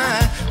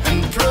behind and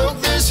broke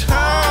this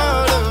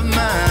heart of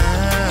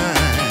mine?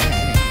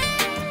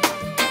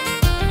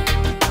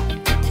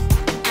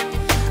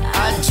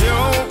 I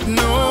don't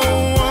know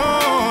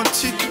what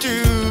to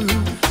do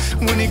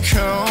when it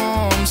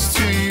comes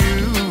to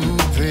you,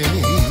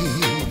 babe.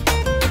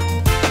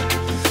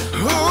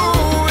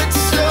 Oh,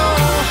 it's so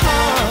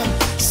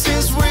hard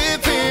since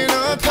we've been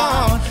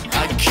apart.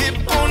 I keep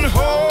on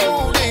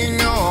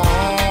holding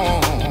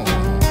on.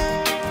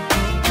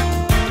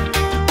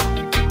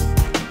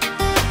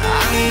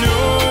 I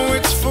know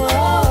it's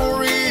for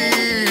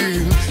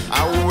real.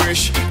 I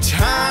wish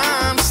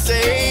time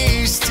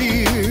stays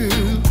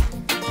still.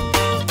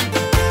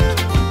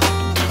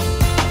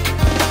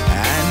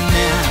 And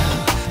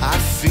now I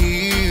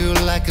feel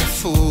like a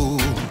fool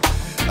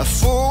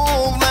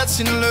that's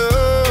in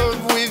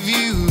love with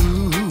you.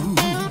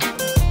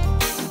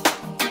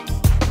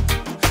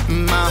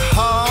 My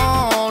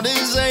heart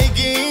is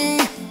aching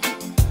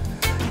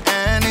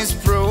and it's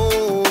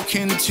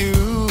broken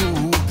too,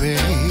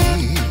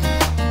 babe.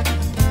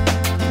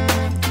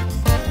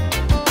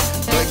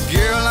 But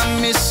girl,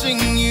 I'm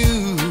missing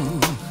you.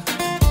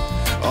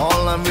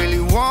 All I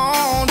really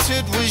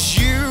wanted was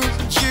you,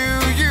 you,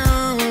 you.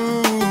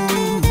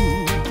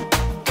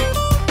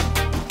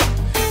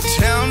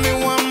 Tell me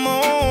one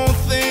more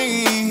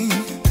thing.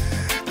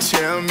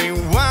 Tell me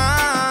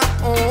why,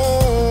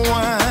 oh,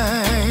 why?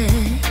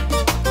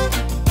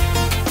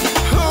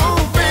 Oh,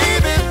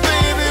 baby,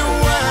 baby,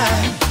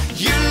 why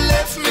you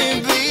left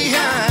me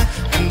behind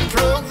and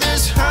broke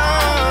this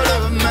heart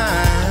of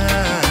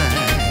mine?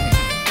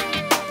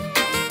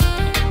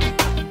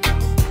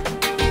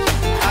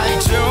 I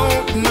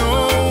don't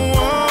know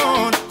what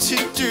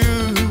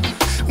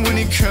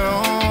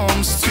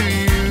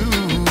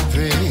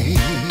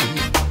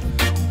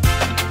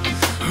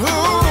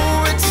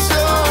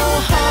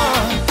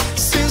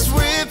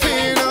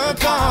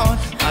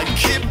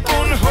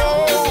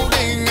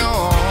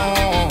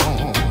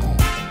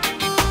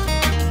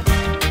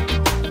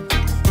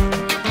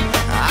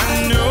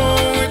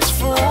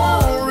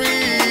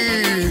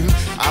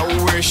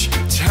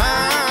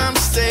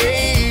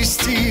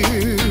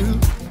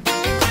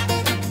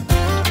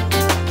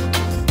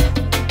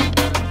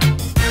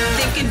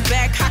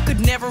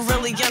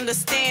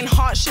understand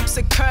hardships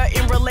occur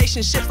in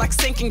relationships like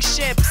sinking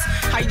ships.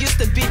 I used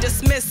to be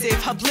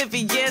dismissive,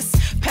 oblivious,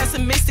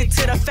 pessimistic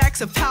to the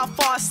facts of how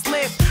far I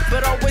slipped,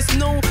 but always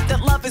knew that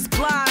love is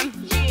blind,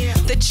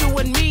 that you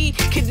and me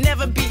could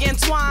never be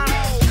entwined.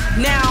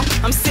 Now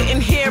I'm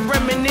sitting here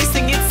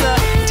reminiscing, it's a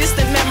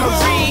distant memory.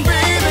 Oh,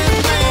 baby,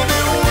 baby,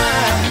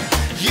 why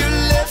you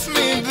left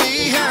me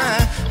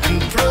behind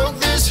and broke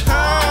this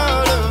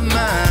heart of mine?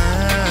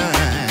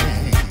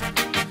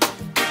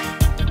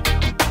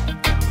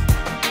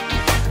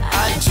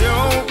 I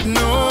don't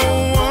know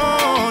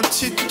what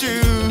to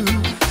do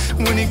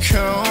when it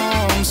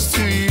comes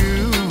to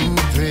you,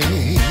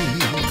 babe.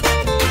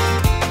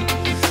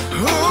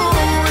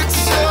 Oh, it's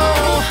so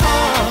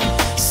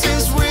hard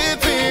since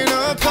we've been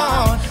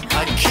apart.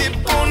 I keep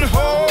on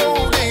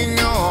holding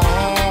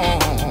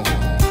on.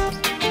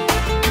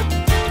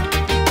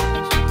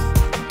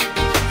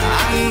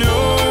 I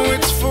know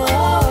it's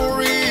for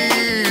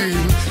real.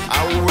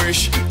 I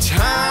wish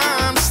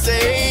time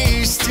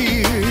stays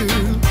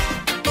still.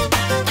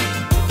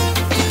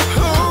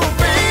 Oh,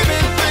 baby,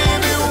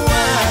 baby,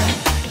 why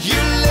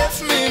you left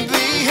me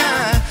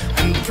behind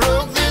and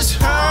broke this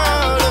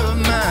heart of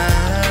mine?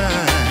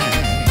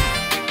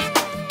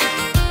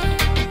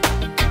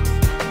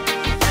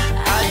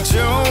 I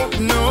don't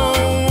know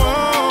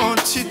what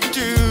to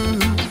do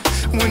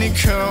when it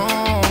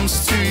comes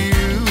to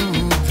you,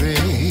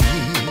 babe.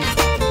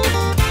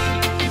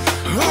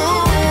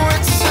 Oh,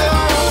 it's so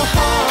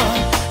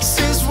hard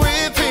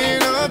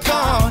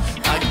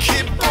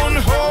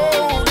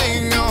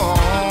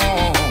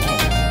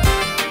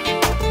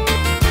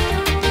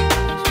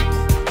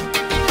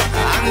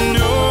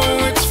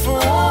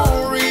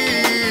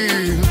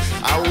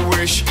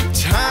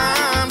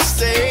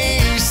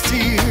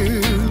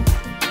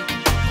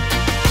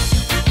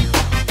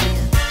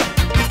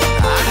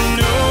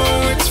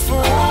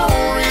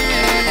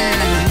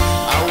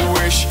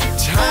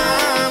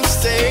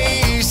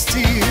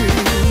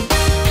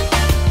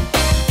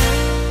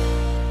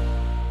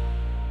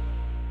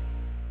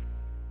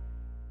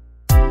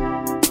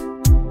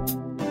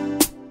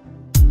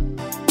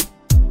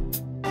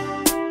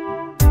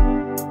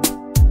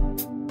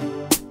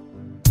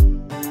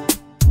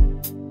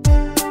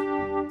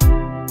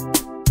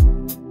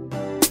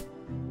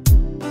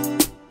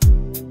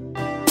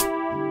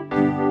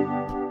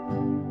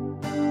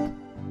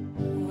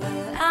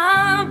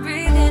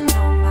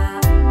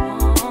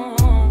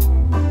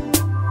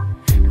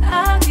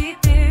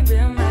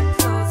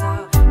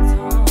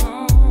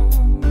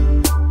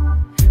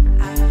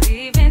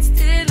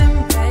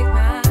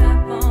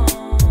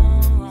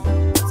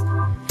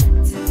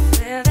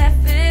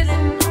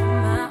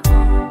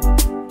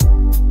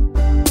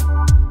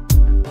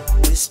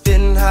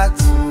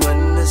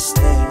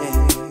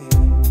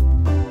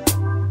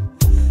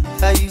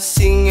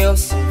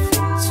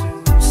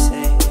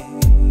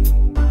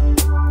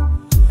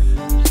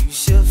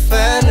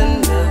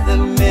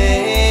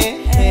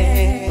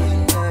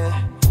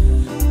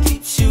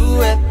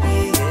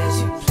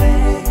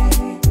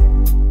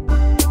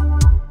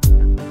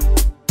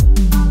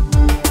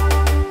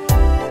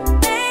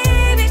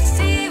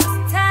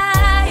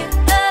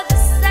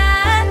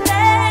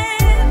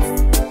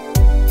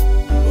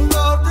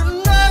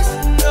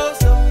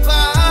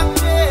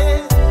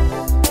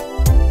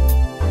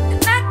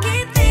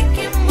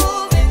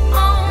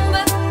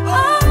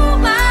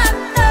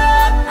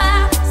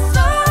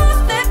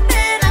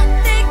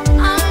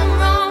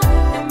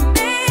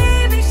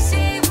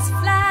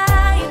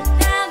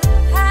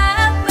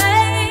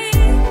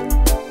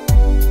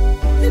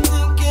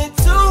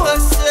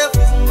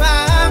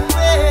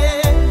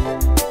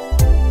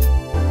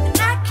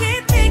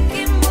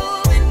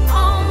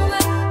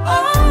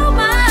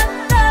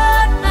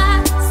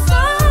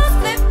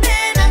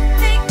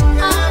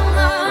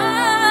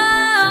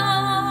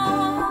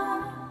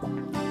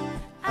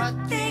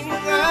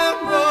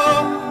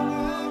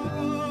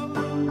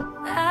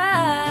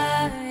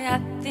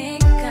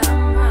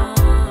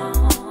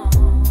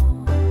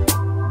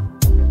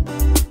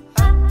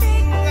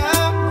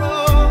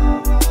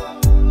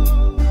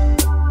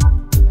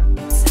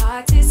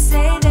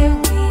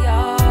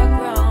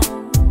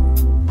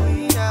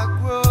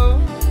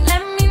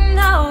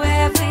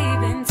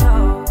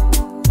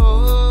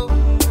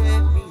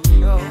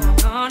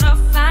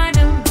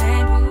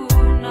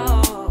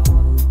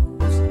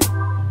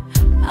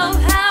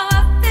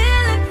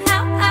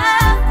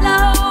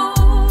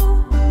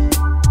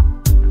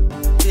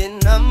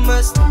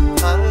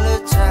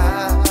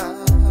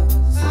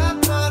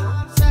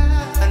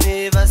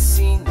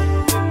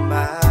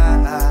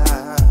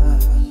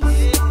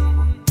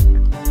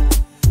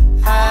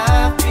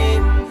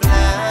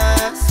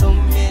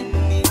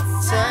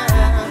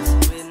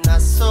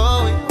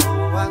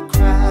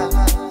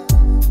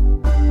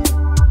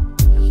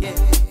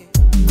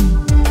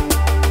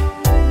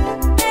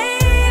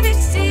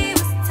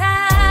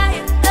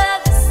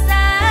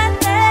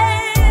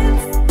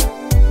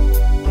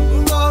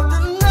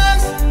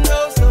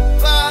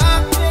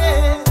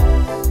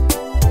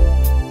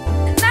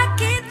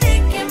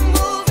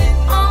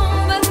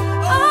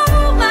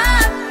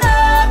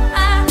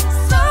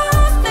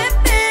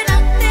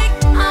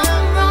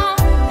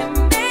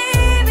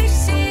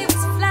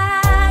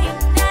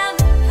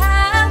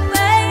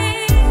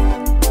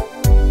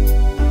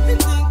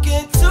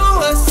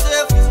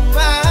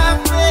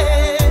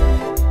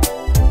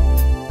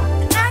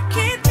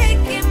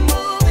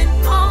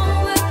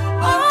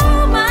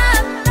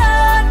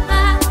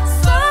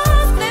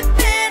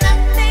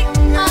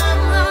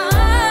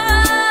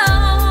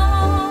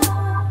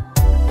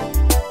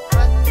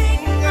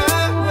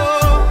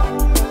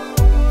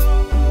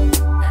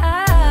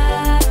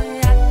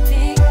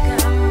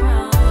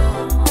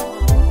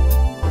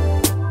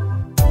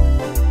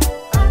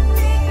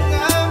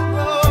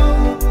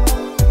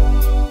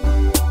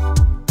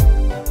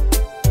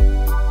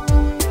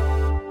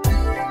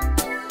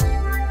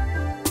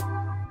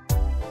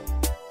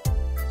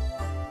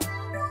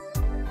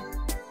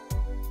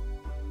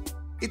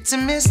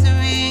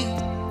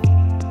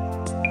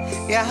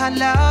Yeah, our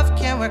love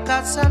can work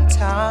out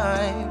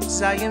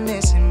sometimes. Are you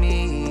missing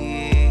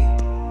me?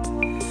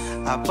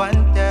 I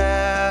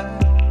wonder,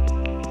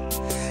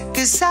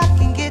 'cause I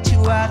can get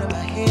you out of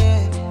my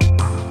head.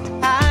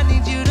 I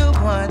need you to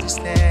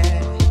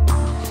understand.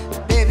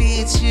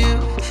 Baby, it's you,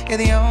 you're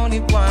the only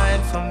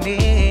one for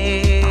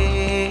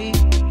me.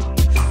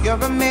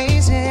 You're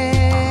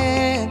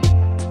amazing.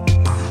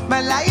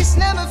 My lights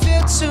never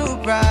feel too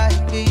bright,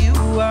 but you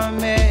are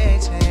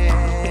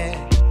amazing.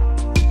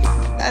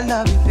 I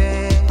love you,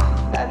 babe.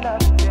 I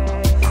love you,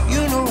 babe.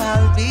 You know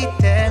I'll be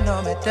there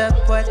no matter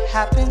what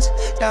happens.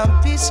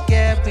 Don't be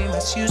scared, we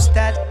must use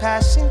that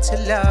passion to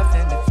love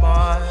and move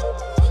on.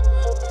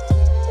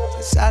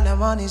 'Cause all I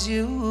want is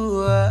you.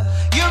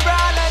 You're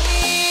all I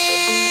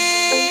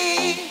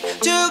need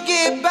to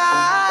get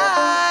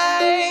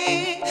by.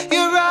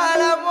 You're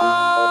all I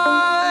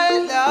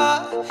want,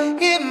 love,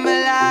 in my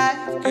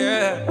life,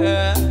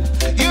 girl.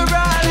 You're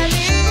all I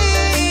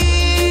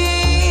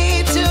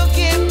need to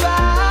get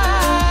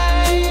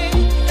by.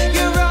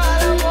 You're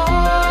all I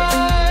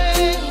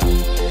want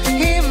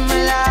in my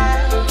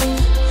life,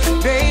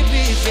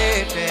 baby,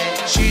 baby.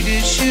 Shoo-doo,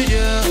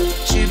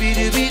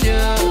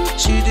 shoo-be-doo-be-doo,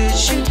 shoo-doo,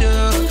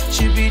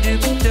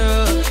 shoo-be-doo-be-doo,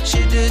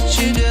 shoo-doo,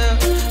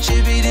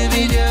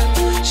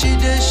 shoo-be-doo-be-doo,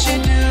 shoo-doo,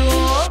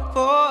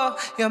 oh,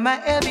 you're my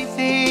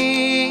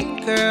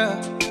everything, girl.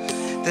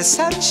 The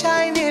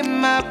sunshine in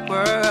my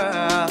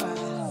world.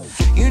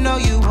 You know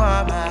you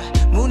are my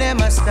moon and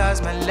my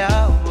stars, my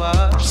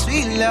love,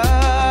 sweet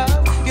love.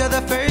 You're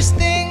the first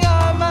thing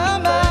on my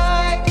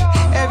mind.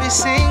 Every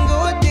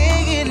single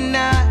day and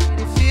night,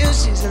 it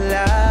feels she's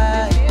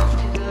alive.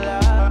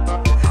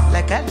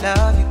 Like I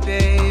love you,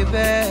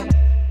 baby.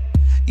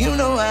 You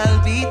know I'll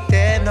be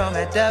there no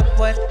matter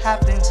what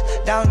happens.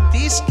 Don't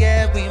be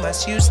scared, we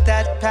must use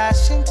that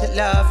passion to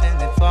love and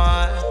live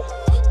on.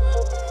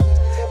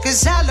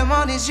 'Cause all I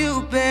want is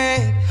you,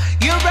 babe.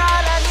 You're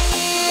all I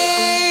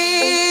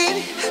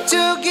need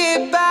to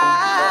get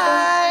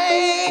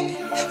by.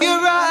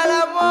 You're all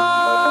I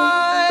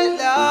want,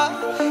 love,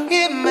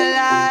 in my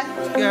life,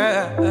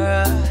 girl.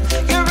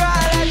 You're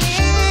all I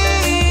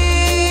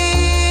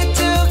need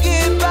to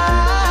get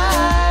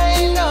by.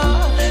 No,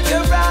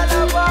 you're all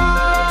I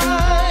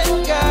want,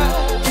 girl,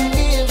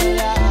 in my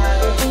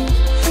life,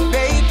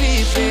 baby,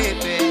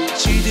 baby.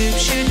 Shoo-doo,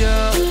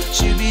 shoo-doo,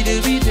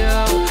 shoo-be-doo-be-doo,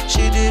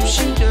 shoo-doo,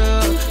 shoo-doo,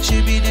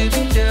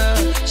 shoo-be-doo-be-doo,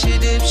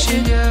 shoo-doo,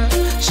 shoo-doo,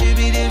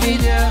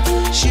 shoo-be-doo-be-doo,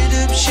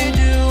 shoo-doo,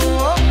 shoo-doo,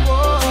 oh,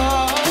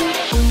 oh.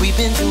 We've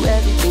been through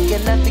everything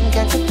and nothing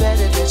can compare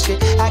to this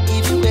shit. I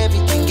give you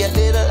everything, a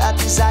little I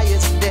desire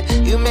today.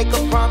 You make a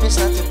promise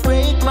not to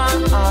break my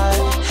heart.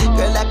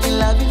 Girl, I can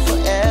love you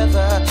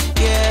forever,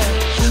 yeah.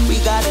 We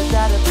gotta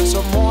do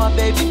some more,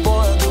 baby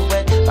boy, on the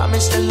way.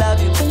 Promise to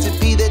love you, to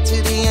be there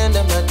to the end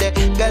of my day.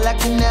 Girl, I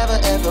can never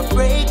ever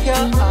break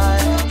your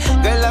heart.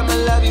 Girl, I'ma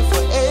love you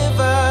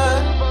forever.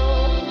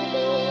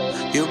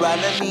 You're all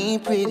I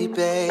need, pretty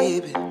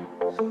baby,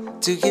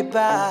 to get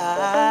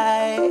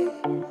by.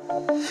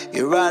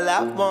 You're all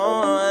I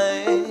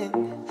want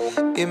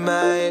in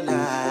my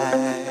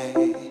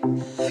life.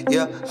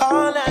 You're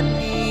all I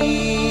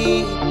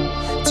need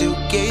to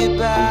get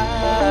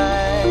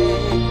by.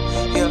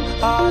 You're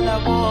all I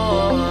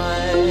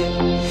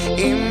want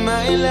in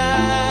my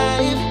life.